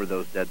turn over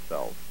those dead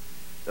cells.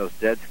 Those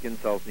dead skin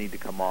cells need to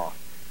come off.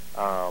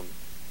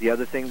 The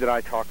other thing that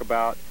I talk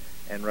about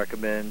and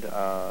recommend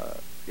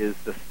is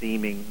the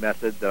steaming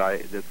method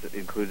that's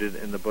included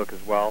in the book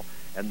as well,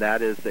 and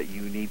that is that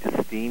you need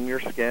to steam your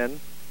skin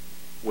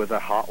with a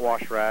hot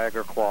wash rag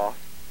or cloth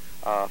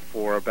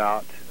for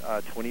about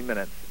 20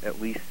 minutes, at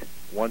least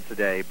once a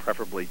day,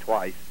 preferably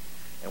twice.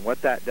 And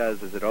what that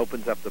does is it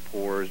opens up the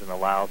pores and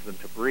allows them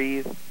to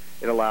breathe.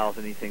 It allows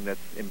anything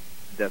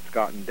that's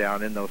gotten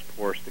down in those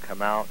pores to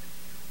come out.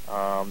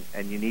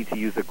 And you need to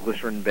use a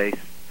glycerin-based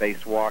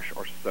face wash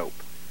or soap.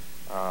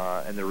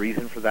 And the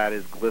reason for that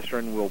is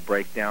glycerin will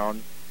break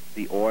down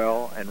the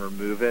oil and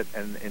remove it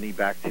and any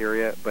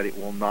bacteria, but it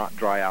will not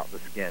dry out the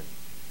skin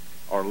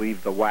or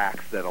leave the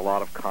wax that a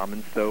lot of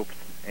common soaps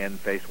and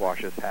face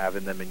washes have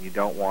in them, and you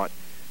don't want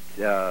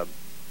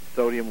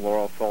sodium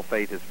lauryl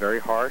sulfate is very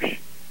harsh.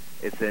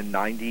 It's in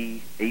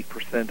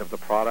 98% of the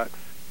products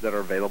that are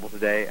available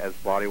today as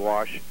body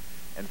wash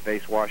and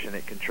face wash, and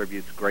it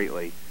contributes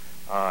greatly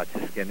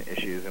to skin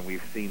issues, and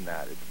we've seen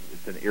that.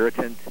 It's an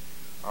irritant.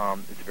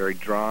 It's very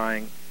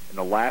drying, and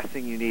the last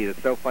thing you need,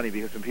 it's so funny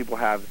because when people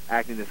have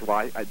acne,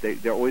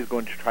 they're always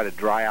going to try to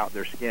dry out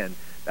their skin.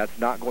 That's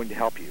not going to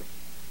help you.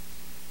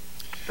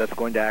 That's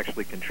going to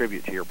actually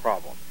contribute to your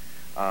problem.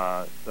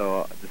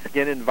 So the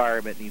skin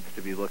environment needs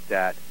to be looked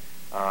at,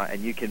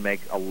 and you can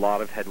make a lot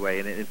of headway.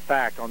 And in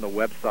fact, on the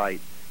website,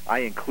 I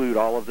include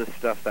all of this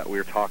stuff that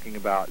we're talking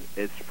about.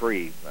 It's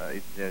free.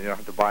 You don't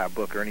have to buy a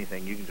book or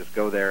anything. You can just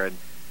go there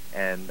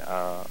and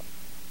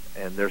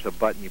there's a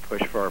button you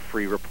push for a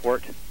free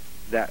report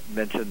that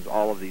mentions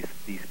all of these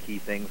key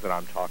things that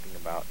I'm talking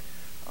about.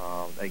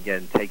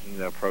 Again, taking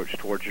the approach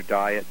towards your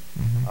diet,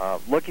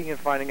 looking and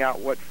finding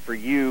out what for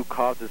you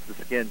causes the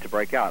skin to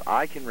break out.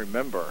 I can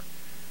remember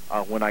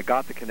when I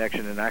got the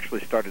connection and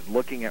actually started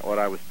looking at what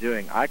I was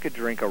doing, I could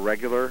drink a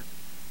regular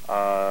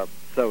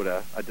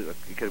soda,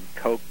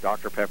 Coke,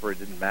 Dr. Pepper, it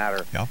didn't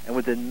matter, and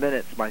within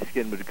minutes my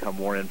skin would become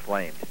more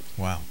inflamed.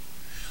 Wow.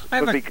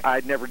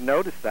 I'd never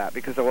noticed that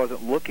because I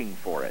wasn't looking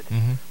for it.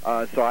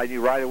 So I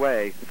knew right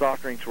away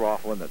soft drinks were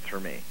off limits for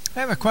me. I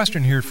have a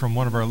question here from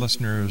one of our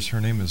listeners. Her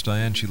name is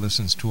Diane. She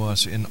listens to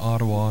us in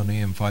Ottawa on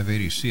AM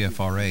 580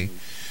 CFRA.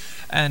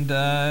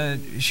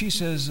 And she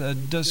says,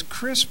 does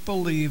Chris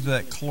believe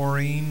that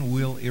chlorine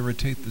will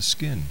irritate the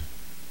skin?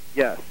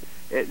 Yes.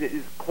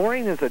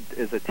 Chlorine is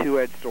a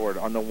two-edged sword.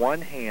 On the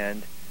one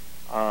hand,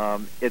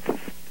 it's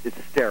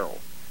sterile.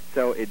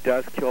 So it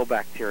does kill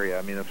bacteria.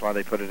 I mean, that's why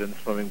they put it in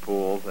swimming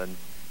pools and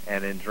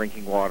in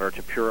drinking water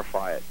to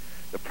purify it.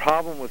 The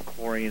problem with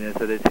chlorine is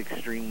that it's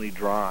extremely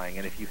drying,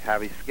 and if you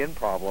have a skin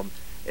problem,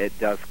 it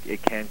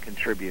can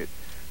contribute.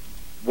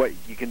 What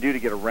you can do to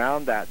get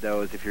around that,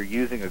 though, is if you're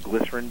using a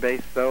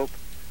glycerin-based soap,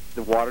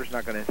 the water's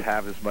not going to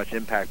have as much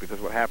impact, because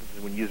what happens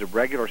is when you use a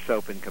regular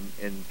soap in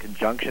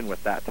conjunction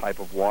with that type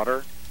of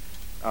water,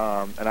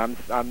 and I'm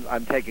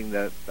taking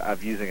I'm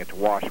using it to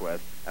wash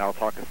with, and I'll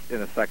talk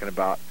in a second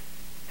about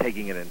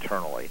taking it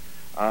internally.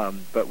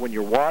 But when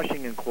you're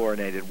washing in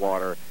chlorinated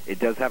water, it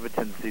does have a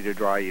tendency to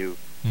dry your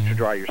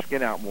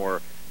skin out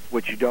more,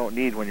 which you don't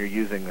need when you're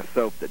using a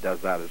soap that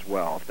does that as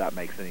well, if that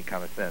makes any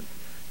kind of sense.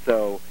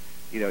 So,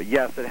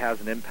 yes, it has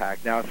an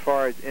impact. Now, as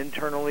far as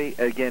internally,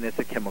 again, it's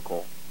a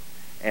chemical.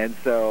 And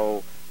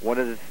so one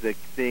of the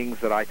things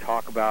that I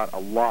talk about a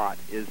lot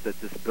is that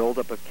this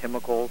buildup of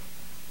chemicals,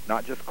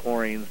 not just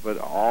chlorines, but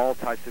all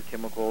types of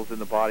chemicals in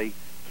the body,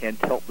 can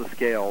tilt the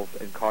scales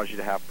and cause you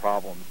to have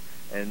problems.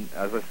 And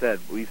as I said,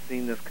 we've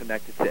seen this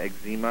connected to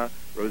eczema,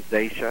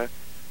 rosacea,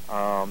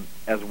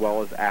 as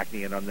well as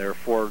acne, and on there are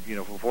four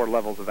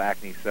levels of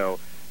acne. So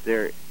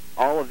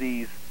all of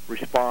these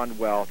respond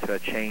well to a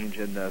change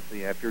in this.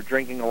 If you're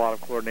drinking a lot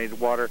of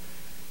chlorinated water,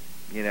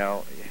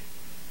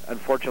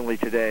 unfortunately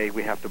today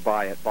we have to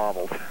buy it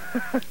bottled.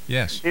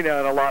 Yes. In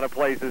a lot of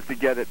places to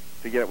get it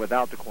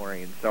without the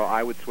chlorine. So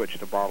I would switch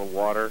to bottled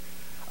water.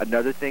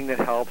 Another thing that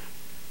helps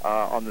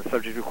on the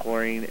subject of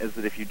chlorine is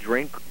that if you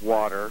drink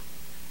water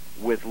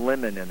with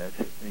lemon in it,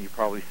 and you've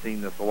probably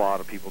seen this a lot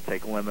of people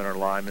take lemon or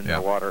lime in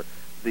their water,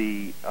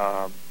 the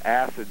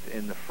acids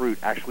in the fruit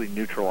actually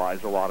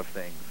neutralize a lot of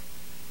things.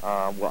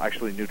 Will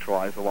actually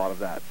neutralize a lot of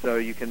that. So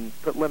you can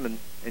put lemon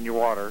in your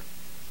water,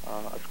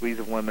 a squeeze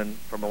of lemon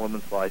from a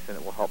lemon slice, and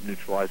it will help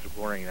neutralize the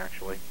chlorine,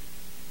 actually.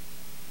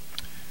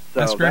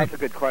 So that's a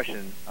good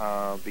question,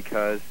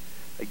 because,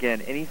 again,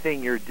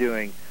 anything you're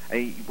doing,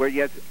 where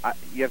you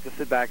have to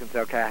sit back and say,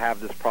 okay, I have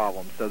this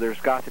problem, so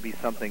there's got to be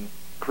something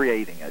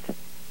creating it.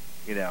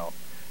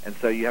 And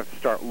so you have to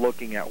start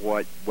looking at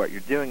what you're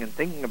doing and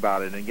thinking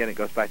about it. And again, it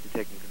goes back to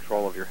taking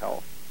control of your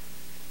health.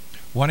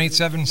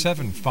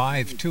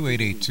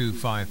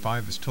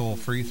 1-877-528-8255 is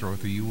toll-free throughout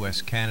the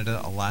U.S.,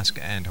 Canada,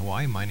 Alaska, and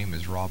Hawaii. My name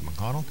is Rob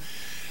McConnell.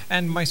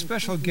 And my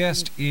special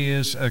guest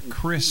is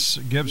Chris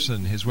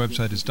Gibson. His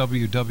website is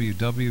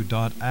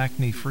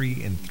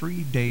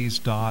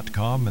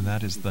www.acnefreein3days.com, and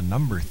that is the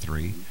number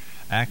 3,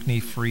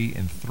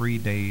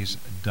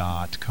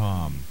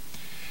 acnefreein3days.com.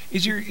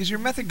 Is your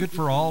method good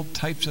for all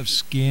types of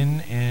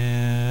skin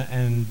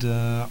and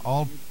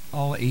all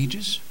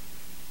ages?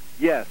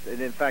 Yes,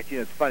 and in fact,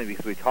 it's funny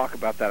because we talk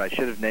about that. I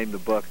should have named the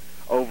book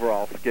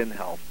 "Overall Skin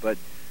Health," but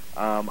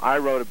I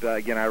wrote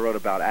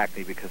about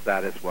acne because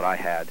that is what I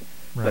had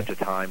such a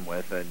time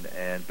with,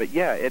 but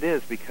yeah, it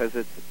is because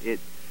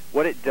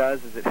what it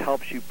does is it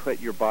helps you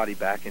put your body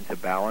back into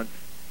balance,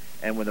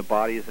 and when the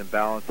body is in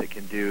balance, it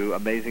can do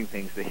amazing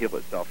things to heal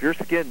itself. Your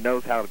skin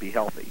knows how to be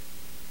healthy.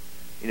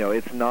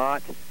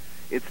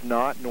 It's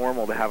not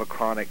normal to have a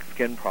chronic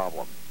skin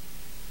problem.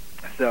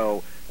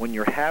 So when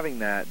you're having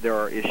that, there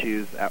are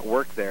issues at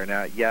work there.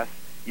 Now, yes,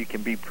 you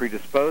can be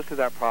predisposed to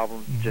that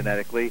problem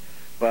genetically,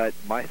 but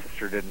my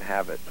sister didn't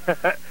have it.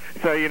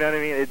 So you know what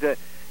I mean?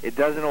 It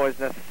doesn't always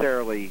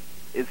necessarily,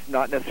 it's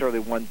not necessarily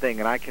one thing.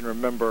 And I can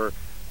remember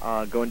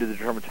going to the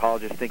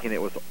dermatologist thinking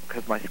it was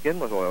because my skin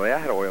was oily. I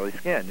had oily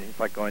skin. And he's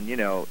like going,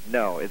 no,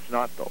 it's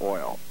not the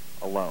oil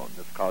alone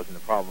that's causing the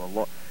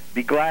problem.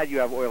 Be glad you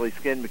have oily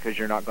skin because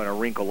you're not going to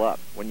wrinkle up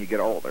when you get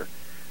older.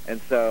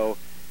 And so,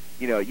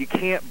 you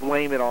can't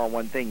blame it all on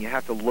one thing. You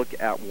have to look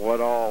at what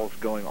all is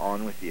going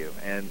on with you.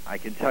 And I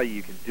can tell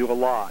you can do a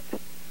lot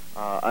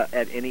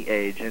at any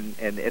age, and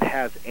it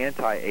has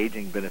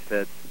anti-aging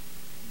benefits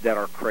that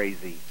are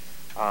crazy.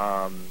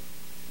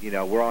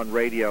 We're on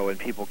radio and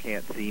people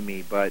can't see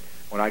me, but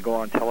when I go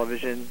on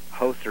television,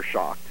 hosts are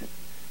shocked.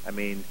 I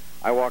mean,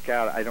 I walk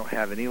out, I don't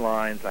have any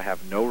lines, I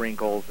have no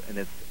wrinkles,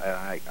 and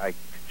I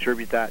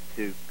contribute that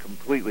to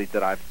completely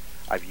that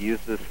I've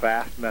used this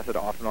fast method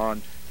off and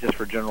on just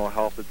for general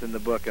health. It's in the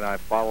book, and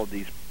I've followed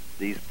these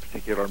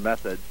particular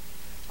methods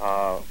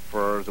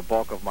for the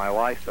bulk of my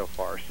life so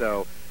far.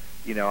 So,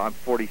 I'm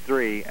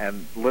 43,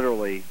 and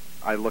literally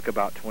I look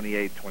about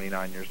 28,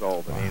 29 years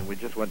old. Wow. I mean, we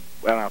just went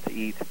out to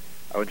eat.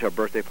 I went to a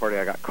birthday party.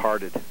 I got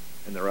carded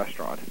in the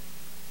restaurant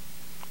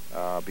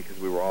because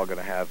we were all going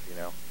to have,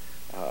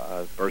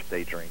 a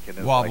birthday drink.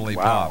 And Wobbly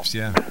like, wow. Pops,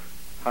 yeah.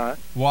 Huh?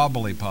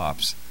 Wobbly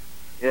Pops.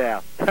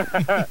 Yeah.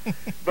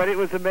 But it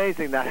was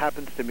amazing. That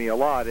happens to me a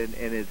lot, and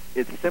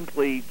it's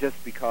simply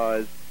just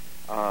because,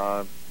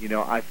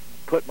 I've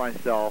put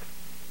myself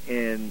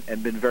in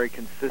and been very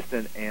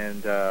consistent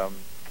and,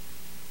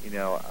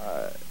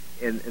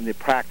 in the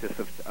practice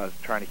of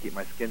trying to keep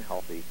my skin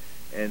healthy.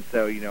 And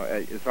so,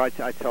 so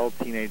I tell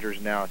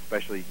teenagers now,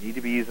 especially, you need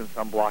to be using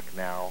sunblock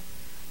now,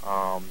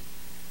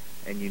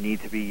 and you need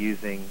to be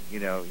using,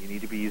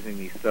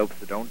 these soaps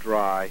that don't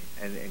dry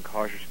and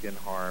cause your skin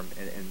harm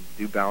and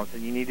do balance.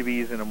 And you need to be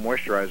using a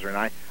moisturizer. And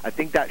I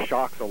think that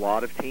shocks a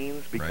lot of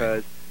teens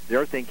because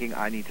they're thinking,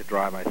 I need to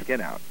dry my skin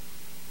out.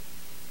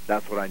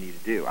 That's what I need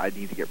to do. I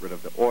need to get rid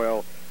of the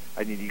oil.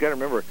 You got to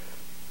remember,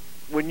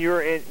 when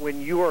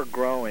you are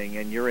growing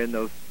and you're in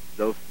those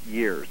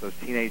years, those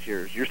teenage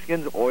years, your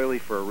skin's oily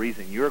for a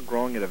reason. You're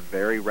growing at a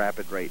very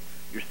rapid rate.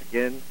 Your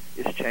skin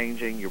is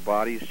changing, your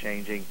body is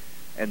changing,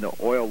 and the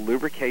oil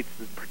lubricates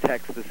and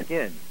protects the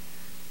skin.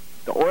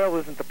 The oil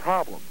isn't the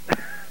problem.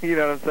 You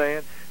know what I'm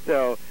saying?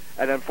 So,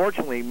 and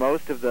unfortunately,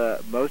 most of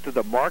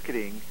the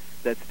marketing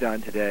that's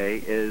done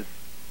today is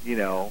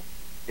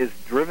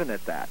driven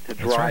at that to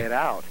dry it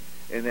out,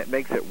 and it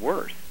makes it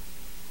worse.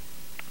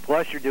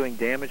 Plus, you're doing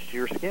damage to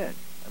your skin.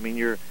 I mean,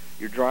 you're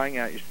drying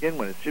out your skin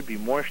when it should be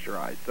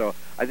moisturized. So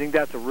I think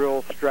that's a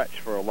real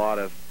stretch for a lot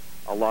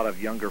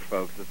of younger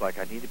folks. It's like,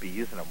 I need to be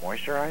using a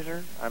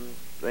moisturizer? I'm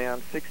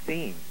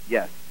 16.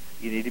 Yes,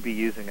 you need to be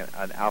using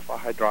an alpha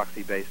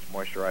hydroxy based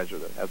moisturizer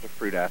that has a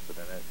fruit acid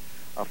in it,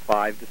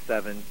 5 to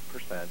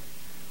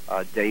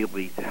 7%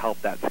 daily to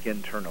help that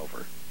skin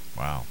turnover.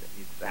 Wow. That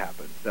needs to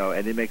happen. So,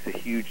 and it makes a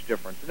huge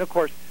difference. And of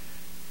course,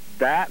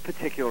 that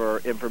particular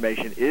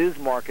information is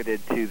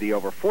marketed to the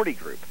over 40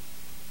 group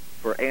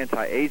for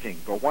anti-aging,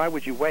 but why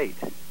would you wait?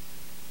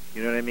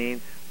 You know what I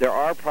mean? There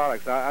are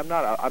products. I'm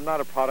not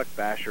a product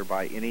basher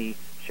by any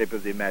shape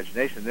of the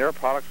imagination. There are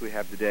products we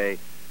have today,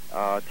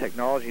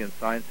 technology and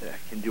science that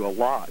can do a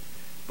lot,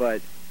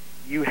 but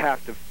you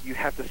have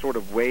to sort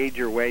of wade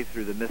your way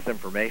through the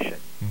misinformation.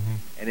 Mm-hmm.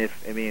 And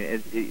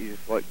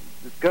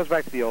it goes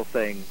back to the old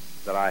saying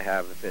that I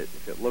have: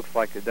 if it looks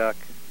like a duck,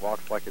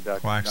 walks like a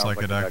duck, quacks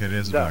like a duck, it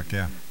is a duck.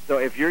 Yeah. So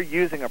if you're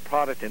using a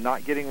product and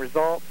not getting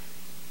results,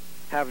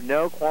 have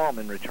no qualm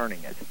in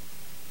returning it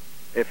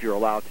if you're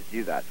allowed to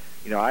do that.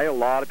 I have a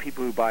lot of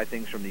people who buy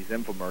things from these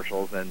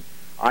infomercials, and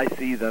I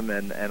see them,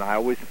 and I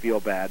always feel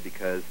bad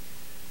because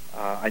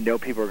I know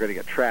people are going to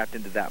get trapped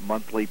into that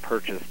monthly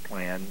purchase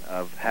plan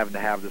of having to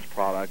have this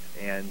product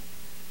and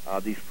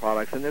these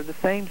products, and they're the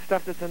same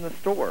stuff that's in the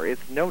store.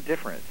 It's no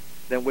different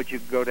than what you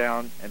go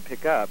down and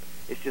pick up.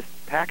 It's just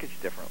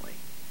packaged differently.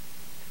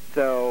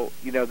 So,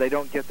 they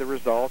don't get the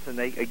results, and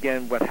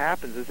what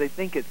happens is they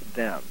think it's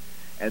them.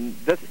 And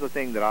this is the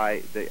thing that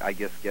I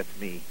guess gets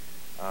me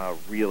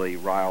really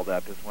riled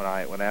up is when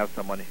I have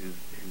someone who's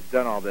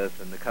done all this,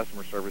 and the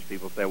customer service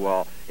people say,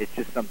 well, it's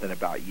just something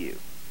about you.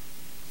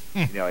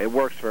 It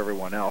works for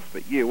everyone else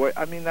but you.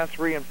 I mean, that's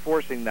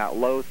reinforcing that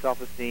low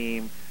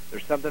self-esteem.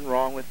 There's something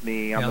wrong with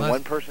me. I'm the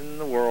one person in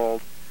the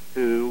world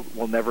who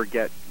will never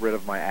get rid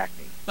of my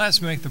acne.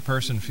 Let's make the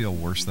person feel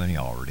worse than he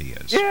already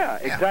is. Yeah,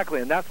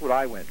 exactly, and that's what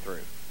I went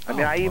through. I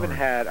mean, I even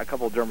had a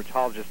couple of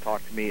dermatologists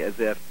talk to me as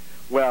if,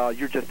 well,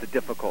 you're just a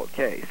difficult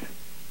case.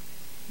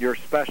 You're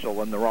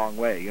special in the wrong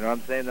way. You know what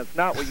I'm saying? That's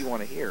not what you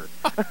want to hear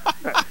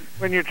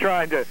when you're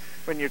trying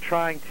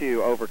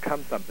to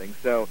overcome something.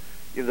 So,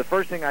 the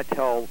first thing I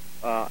tell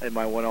in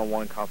my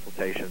one-on-one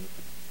consultations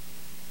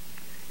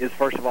is,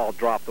 first of all,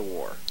 drop the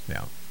war.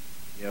 Yeah.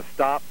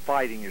 Stop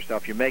fighting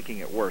yourself. You're making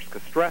it worse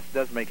because stress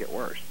does make it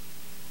worse.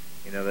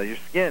 Your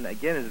skin,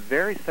 again, is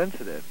very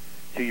sensitive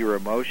to your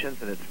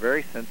emotions, and it's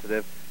very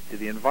sensitive to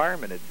the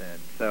environment it's in.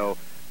 So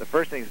the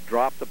first thing is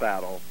drop the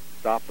battle,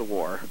 stop the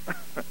war.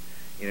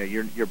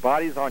 Your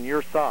body's on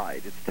your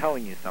side. It's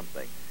telling you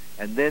something.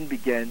 And then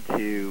begin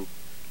to,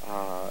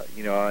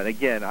 and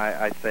again,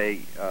 I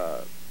say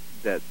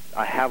that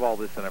I have all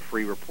this in a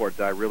free report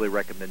that I really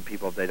recommend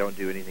people, if they don't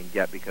do anything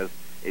yet, because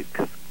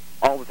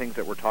all the things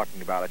that we're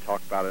talking about, I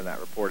talk about in that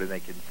report, and they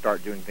can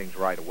start doing things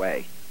right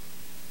away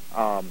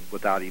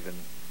without even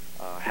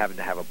having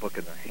to have a book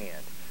in their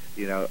hand.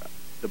 You know,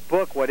 the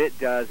book, what it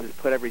does is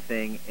put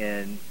everything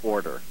in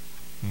order,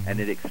 and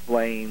it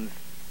explains,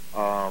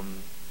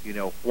 you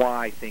know,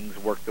 why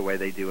things work the way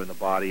they do in the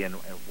body, and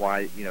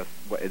why, you know,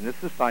 and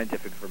this is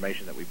scientific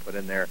information that we put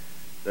in there,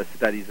 the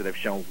studies that have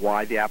shown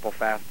why the apple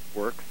fast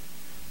works,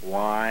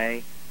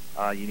 why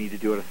you need to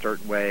do it a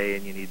certain way,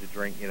 and you need to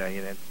drink, you know,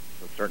 a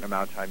certain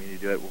amount of time you need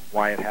to do it,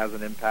 why it has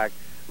an impact.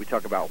 We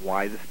talk about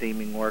why the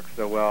steaming works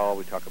so well.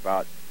 We talk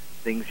about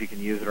things you can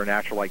use that are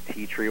natural, like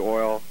tea tree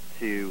oil,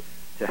 to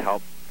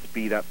help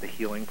speed up the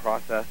healing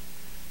process.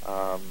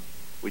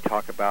 We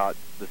talk about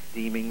the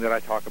steaming that I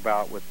talk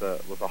about with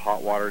the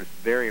hot water. It's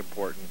very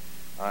important,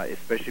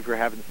 especially if you're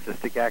having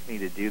cystic acne,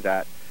 to do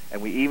that.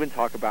 And we even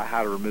talk about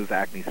how to remove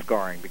acne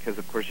scarring, because,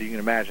 of course, you can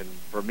imagine,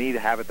 for me to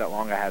have it that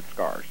long, I had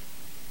scars.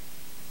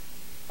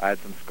 I had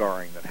some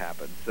scarring that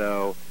happened.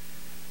 So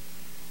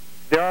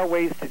there are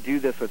ways to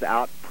do this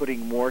without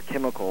putting more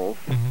chemicals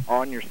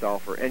on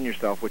yourself or in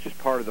yourself, which is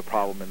part of the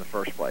problem in the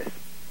first place.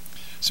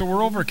 So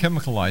we're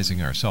over-chemicalizing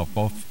ourselves,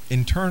 both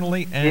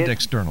internally and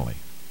externally.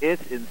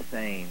 It's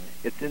insane.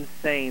 It's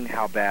insane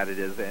how bad it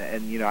is.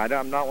 And you know,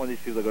 I'm not one of these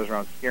people that goes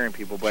around scaring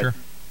people, but sure.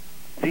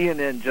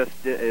 CNN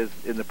just is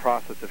in the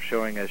process of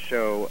showing a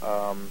show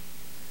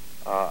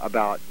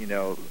about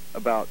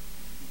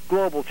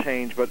global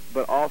change, but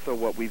also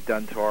what we've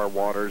done to our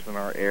waters and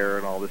our air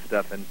and all this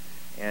stuff.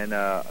 And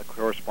a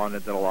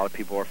correspondent that a lot of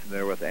people are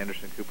familiar with,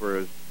 Anderson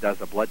Cooper, does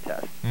a blood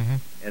test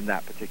in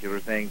that particular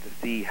thing to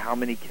see how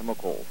many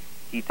chemicals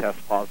he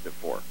tests positive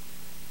for,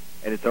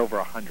 and it's over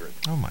 100.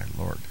 Oh my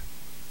Lord!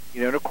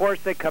 You know, and of course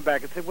they come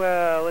back and say,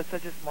 "Well, it's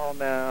such a small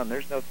amount.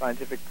 There's no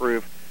scientific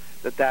proof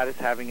that is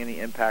having any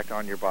impact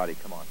on your body."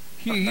 Come on.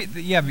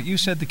 Yeah, but you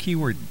said the key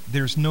word.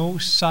 There's no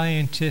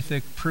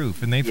scientific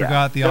proof, and they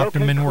forgot the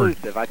optimum word.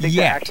 Conclusive. I think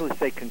they actually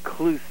say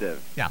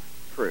conclusive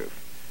proof.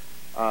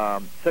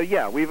 So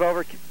yeah,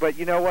 but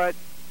you know what?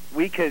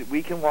 We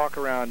can walk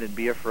around and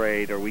be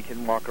afraid, or we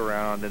can walk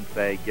around and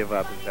say, give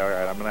up and say, all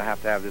right, I'm going to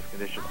have this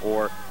condition,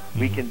 or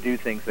we can do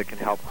things that can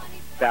help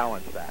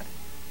balance that.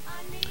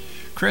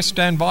 Chris,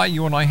 stand by.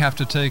 You and I have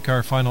to take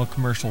our final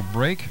commercial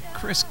break.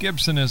 Chris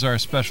Gibson is our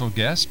special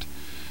guest.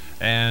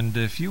 And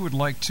if you would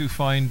like to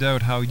find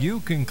out how you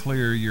can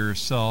clear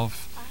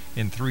yourself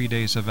in 3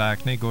 days of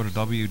acne, go to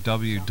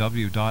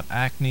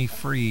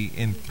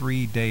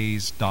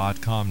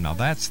www.acnefreein3days.com. Now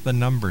that's the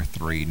number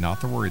 3,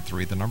 not the word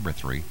 3, the number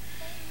 3.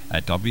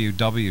 At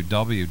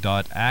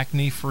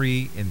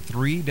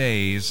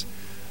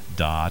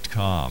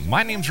www.acnefreein3days.com.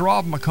 My name's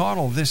Rob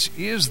McConnell. This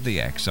is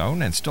the X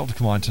Zone, and still to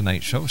come on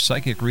tonight's show,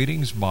 psychic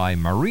readings by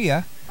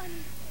Maria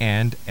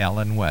and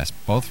Ellen West,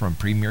 both from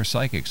Premier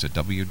Psychics at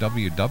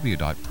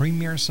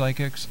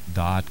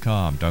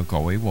www.premierpsychics.com. Don't go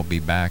away. We'll be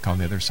back on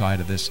the other side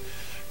of this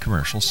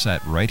commercial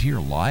set right here,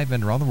 live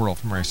and around the world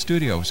from our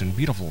studios in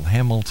beautiful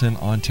Hamilton,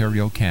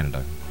 Ontario,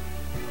 Canada.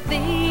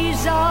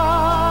 These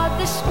are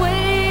the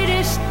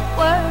sweetest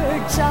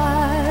words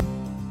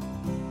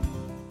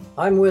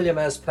I'm William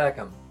S.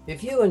 Peckham.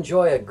 If you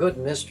enjoy a good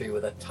mystery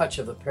with a touch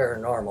of the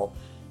paranormal,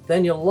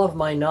 then you'll love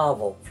my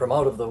novel, From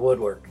Out of the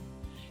Woodwork.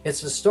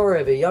 It's the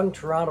story of a young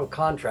Toronto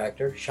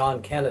contractor,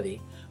 Sean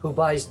Kennedy, who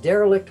buys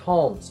derelict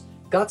homes,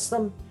 guts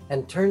them,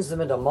 and turns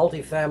them into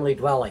multi-family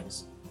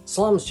dwellings.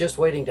 Slums just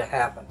waiting to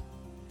happen.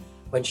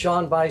 When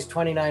Sean buys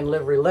 29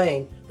 Livery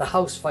Lane, the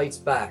house fights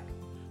back.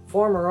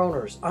 Former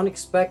owners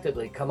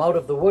unexpectedly come out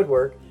of the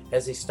woodwork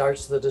as he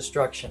starts the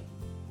destruction.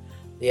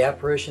 The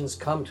apparitions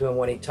come to him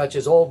when he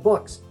touches old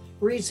books,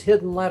 reads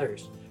hidden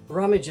letters,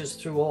 rummages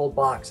through old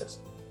boxes,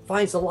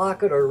 finds a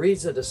locket, or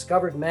reads a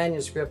discovered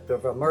manuscript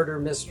of a murder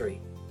mystery.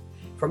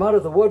 From Out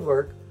of the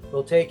Woodwork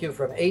will take you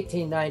from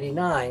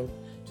 1899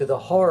 to the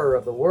horror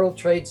of the World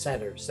Trade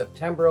Center,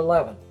 September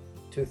 11,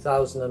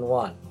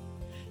 2001.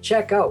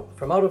 Check out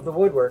From Out of the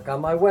Woodwork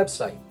on my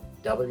website,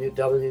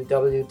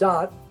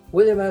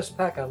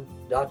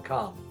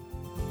 www.williamspeckham.com.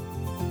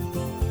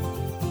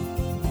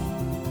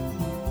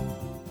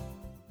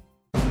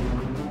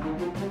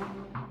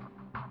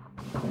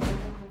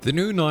 The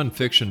new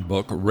nonfiction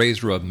book,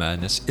 Razor of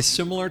Madness, is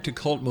similar to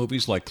cult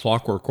movies like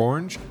Clockwork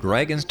Orange,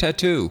 Dragon's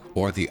Tattoo,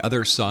 or The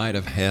Other Side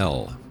of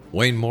Hell.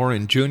 Wayne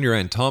Morin Jr.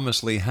 and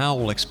Thomas Lee Howe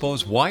will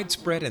expose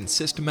widespread and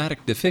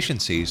systematic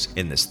deficiencies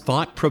in this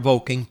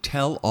thought-provoking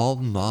tell-all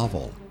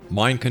novel.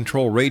 Mind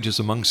control rages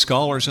among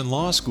scholars in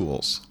law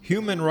schools.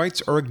 Human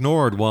rights are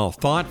ignored while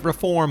thought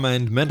reform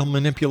and mental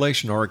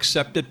manipulation are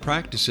accepted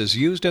practices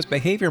used as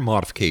behavior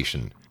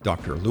modification.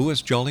 Dr.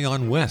 Louis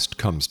Jolyon West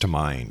comes to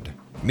mind.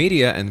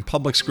 Media and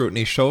public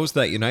scrutiny shows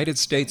that United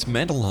States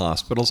mental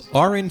hospitals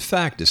are in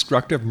fact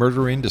destructive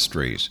murder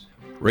industries.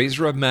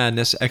 Razor of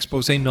Madness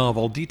expose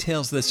novel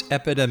details this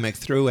epidemic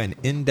through an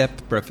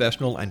in-depth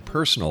professional and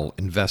personal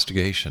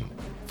investigation.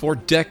 For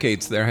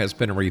decades, there has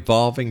been a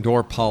revolving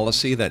door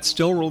policy that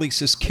still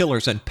releases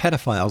killers and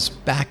pedophiles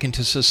back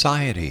into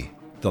society.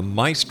 The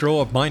maestro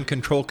of mind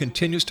control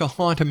continues to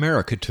haunt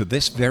America to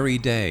this very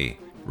day.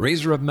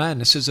 Razor of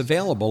Madness is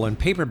available in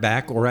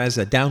paperback or as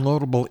a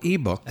downloadable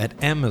ebook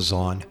at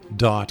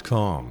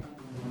Amazon.com.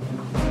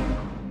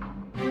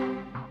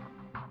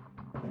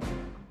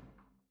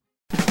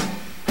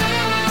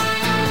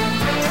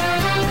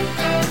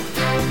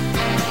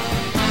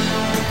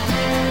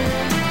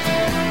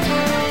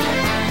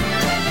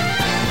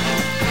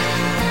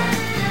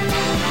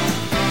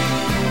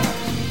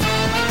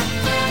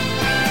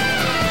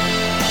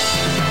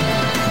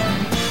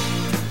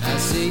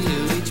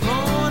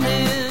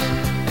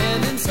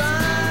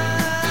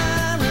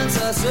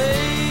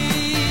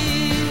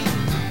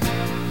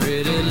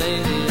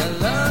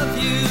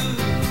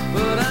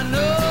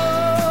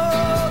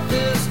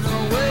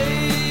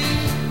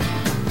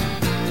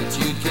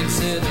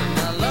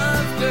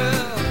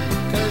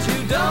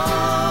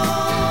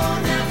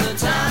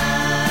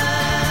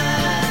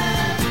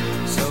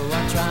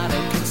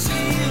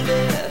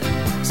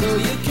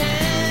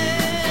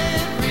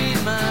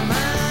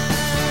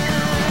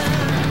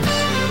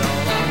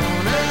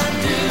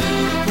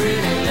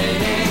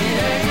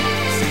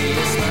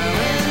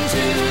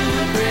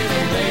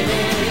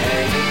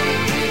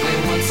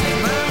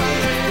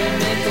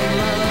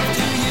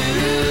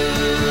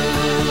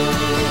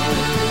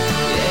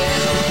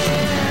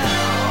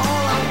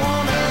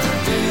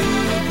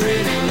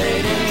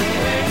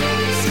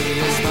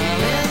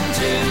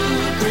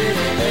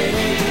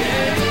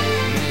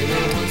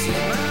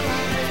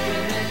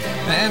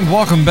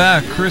 Welcome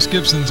back. Chris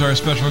Gibson's our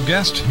special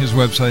guest. His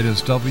website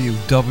is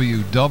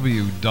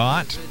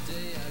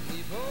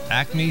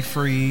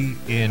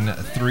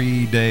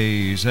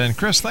www.acnefreein3days. And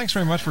Chris, thanks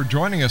very much for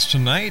joining us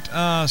tonight.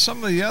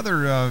 Some of the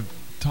other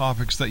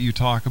topics that you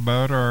talk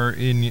about are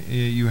in.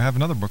 You have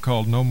another book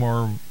called No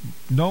More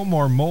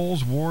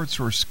Moles, Warts,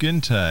 or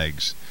Skin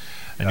Tags.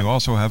 And you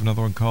also have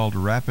another one called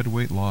Rapid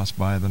Weight Loss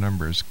by the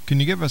Numbers. Can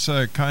you give us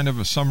a kind of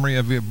a summary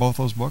of both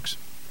those books?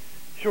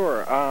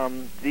 Sure.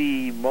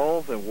 The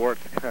moles and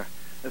warts,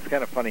 it's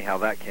kind of funny how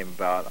that came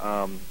about.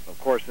 Of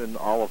course, in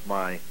all of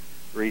my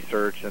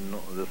research and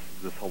this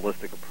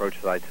holistic approach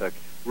that I took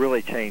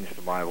really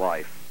changed my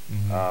life.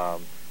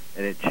 Mm-hmm.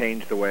 And it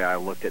changed the way I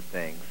looked at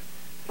things.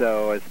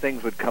 So as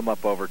things would come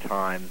up over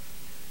time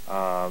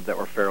that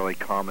were fairly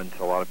common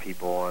to a lot of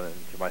people and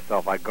to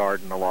myself, I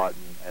garden a lot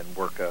and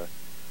work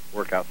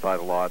outside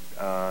a lot,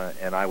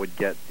 and I would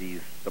get the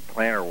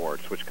plantar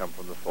warts, which come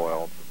from the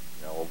soil,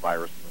 a little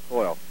virus in the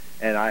soil.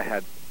 And I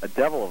had a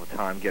devil of a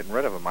time getting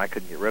rid of them. I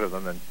couldn't get rid of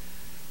them, and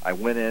I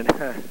went in.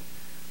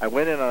 I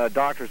went in on a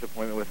doctor's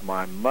appointment with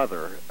my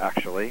mother,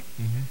 actually.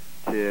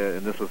 Mm-hmm.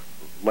 And this was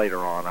later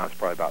on. I was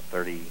probably about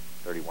 30,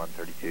 31,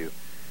 32.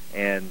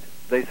 And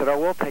they said, "Oh,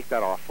 we'll take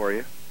that off for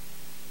you."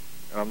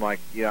 And I'm like,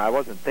 I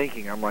wasn't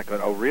thinking. I'm like,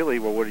 "Oh, really?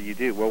 Well, what do you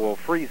do?" "Well, we'll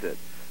freeze it."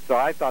 So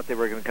I thought they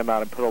were going to come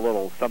out and put a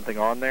little something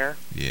on there.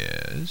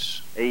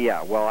 Yes.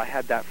 Yeah. Well, I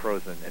had that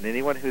frozen, and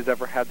anyone who's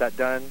ever had that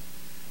done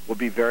will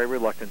be very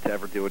reluctant to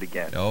ever do it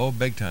again. Oh,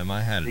 big time.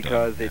 I had it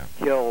because done. It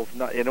kills,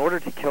 in order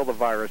to kill the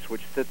virus,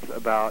 which sits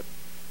about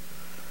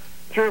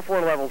 3 or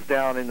 4 levels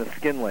down in the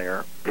skin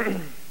layer,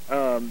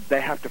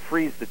 they have to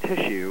freeze the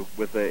tissue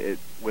with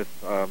it's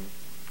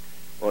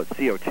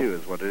CO2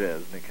 is what it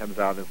is, and it comes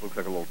out and it looks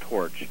like a little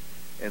torch,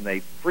 and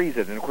they freeze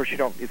it, and of course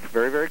it's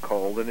very, very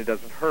cold, and it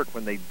doesn't hurt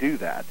when they do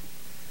that,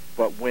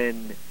 but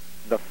when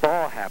the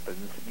thaw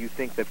happens, you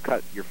think they've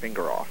cut your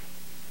finger off.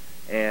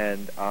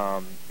 And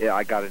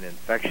I got an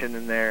infection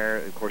in there.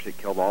 Of course, it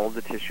killed all of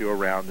the tissue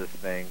around this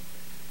thing.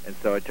 And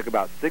so it took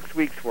about 6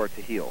 weeks for it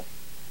to heal.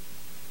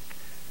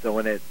 So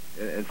when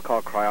it's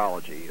called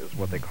cryology is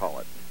what they call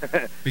it.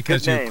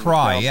 Because you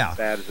cry, yeah. As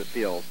bad as it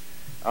feels.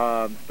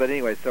 But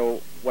anyway,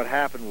 so what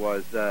happened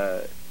was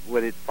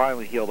when it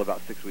finally healed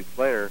about 6 weeks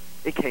later,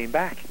 it came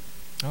back.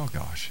 Oh,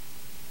 gosh.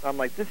 So I'm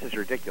like, this is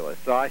ridiculous.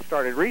 So I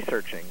started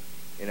researching.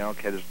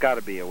 Okay, there's got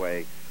to be a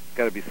way. There's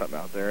got to be something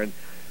out there. And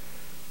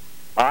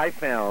I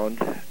found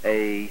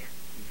a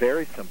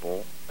very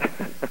simple,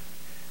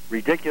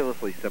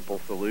 ridiculously simple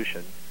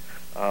solution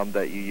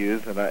that you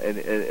use,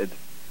 and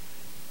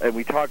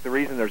we talked. The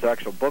reason there's an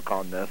actual book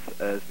on this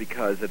is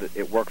because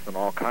it works on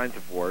all kinds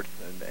of warts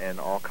and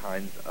all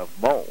kinds of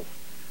moles.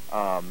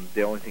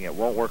 The only thing it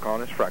won't work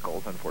on is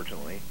freckles,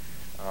 unfortunately.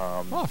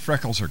 Well,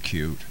 freckles are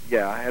cute.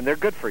 Yeah, and they're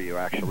good for you,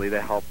 actually. They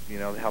help, they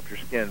help your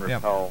skin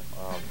repel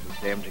the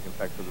damaging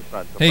effects of the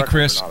sun. So hey,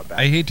 Chris,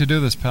 I hate to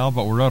do this, pal,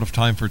 but we're out of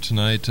time for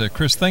tonight.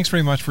 Chris, thanks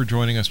very much for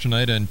joining us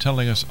tonight and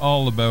telling us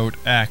all about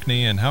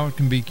acne and how it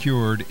can be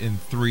cured in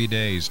 3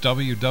 days.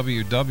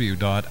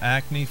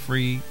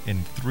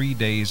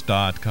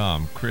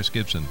 www.acnefreein3days.com. Chris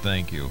Gibson,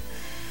 thank you.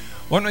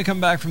 When we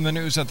come back from the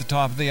news at the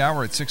top of the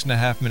hour at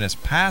 6.5 minutes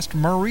past,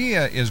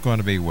 Maria is going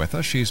to be with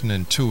us. She's an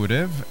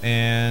intuitive,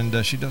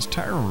 and she does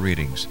tarot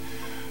readings.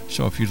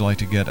 So if you'd like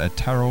to get a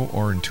tarot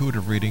or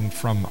intuitive reading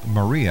from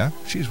Maria,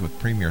 she's with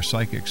Premier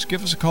Psychics.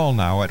 Give us a call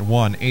now at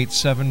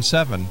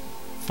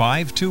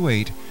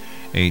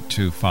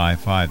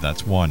 1-877-528-8255.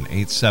 That's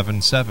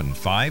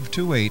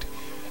 1-877-528-8255.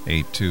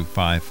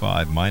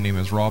 8255. My name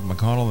is Rob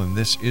McConnell, and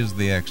this is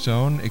the X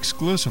Zone,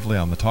 exclusively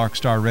on the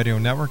Talkstar Radio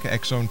Network,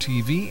 X Zone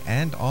TV,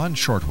 and on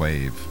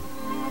shortwave.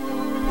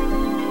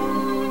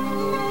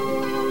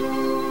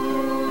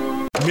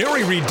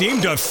 Mary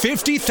redeemed a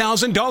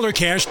 $50,000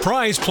 cash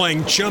prize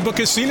playing Chumba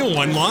Casino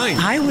online.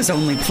 I was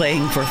only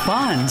playing for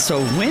fun, so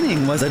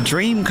winning was a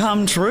dream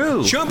come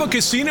true. Chumba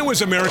Casino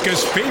is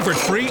America's favorite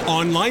free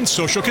online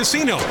social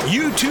casino.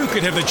 You too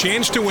could have the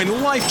chance to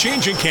win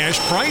life-changing cash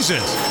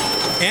prizes.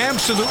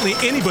 Absolutely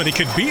anybody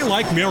could be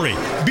like Mary.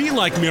 Be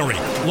like Mary.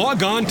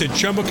 Log on to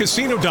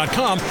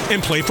ChumbaCasino.com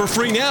and play for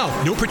free now.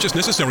 No purchase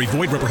necessary.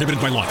 Void where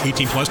prohibited by law.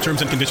 18 plus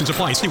terms and conditions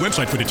apply. See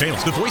website for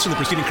details. The voice in the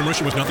preceding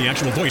commercial was not the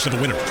actual voice of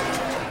the winner.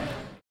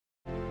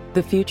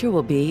 The future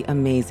will be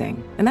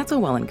amazing, and that's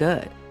all well and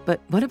good.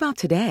 But what about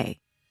today?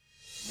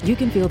 You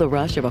can feel the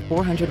rush of a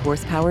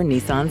 400-horsepower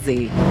Nissan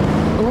Z,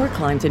 or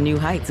climb to new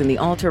heights in the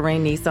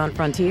all-terrain Nissan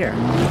Frontier.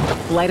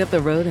 Light up the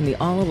road in the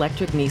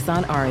all-electric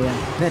Nissan Ariya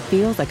that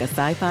feels like a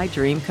sci-fi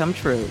dream come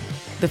true.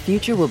 The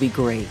future will be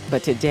great,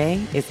 but today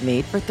is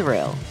made for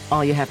thrill.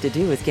 All you have to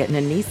do is get in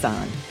a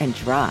Nissan and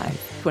drive.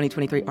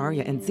 2023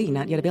 Ariya and Z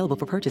not yet available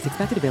for purchase.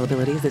 Expected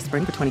availability is this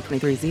spring for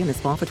 2023 Z and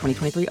this fall for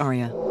 2023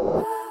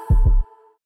 Ariya.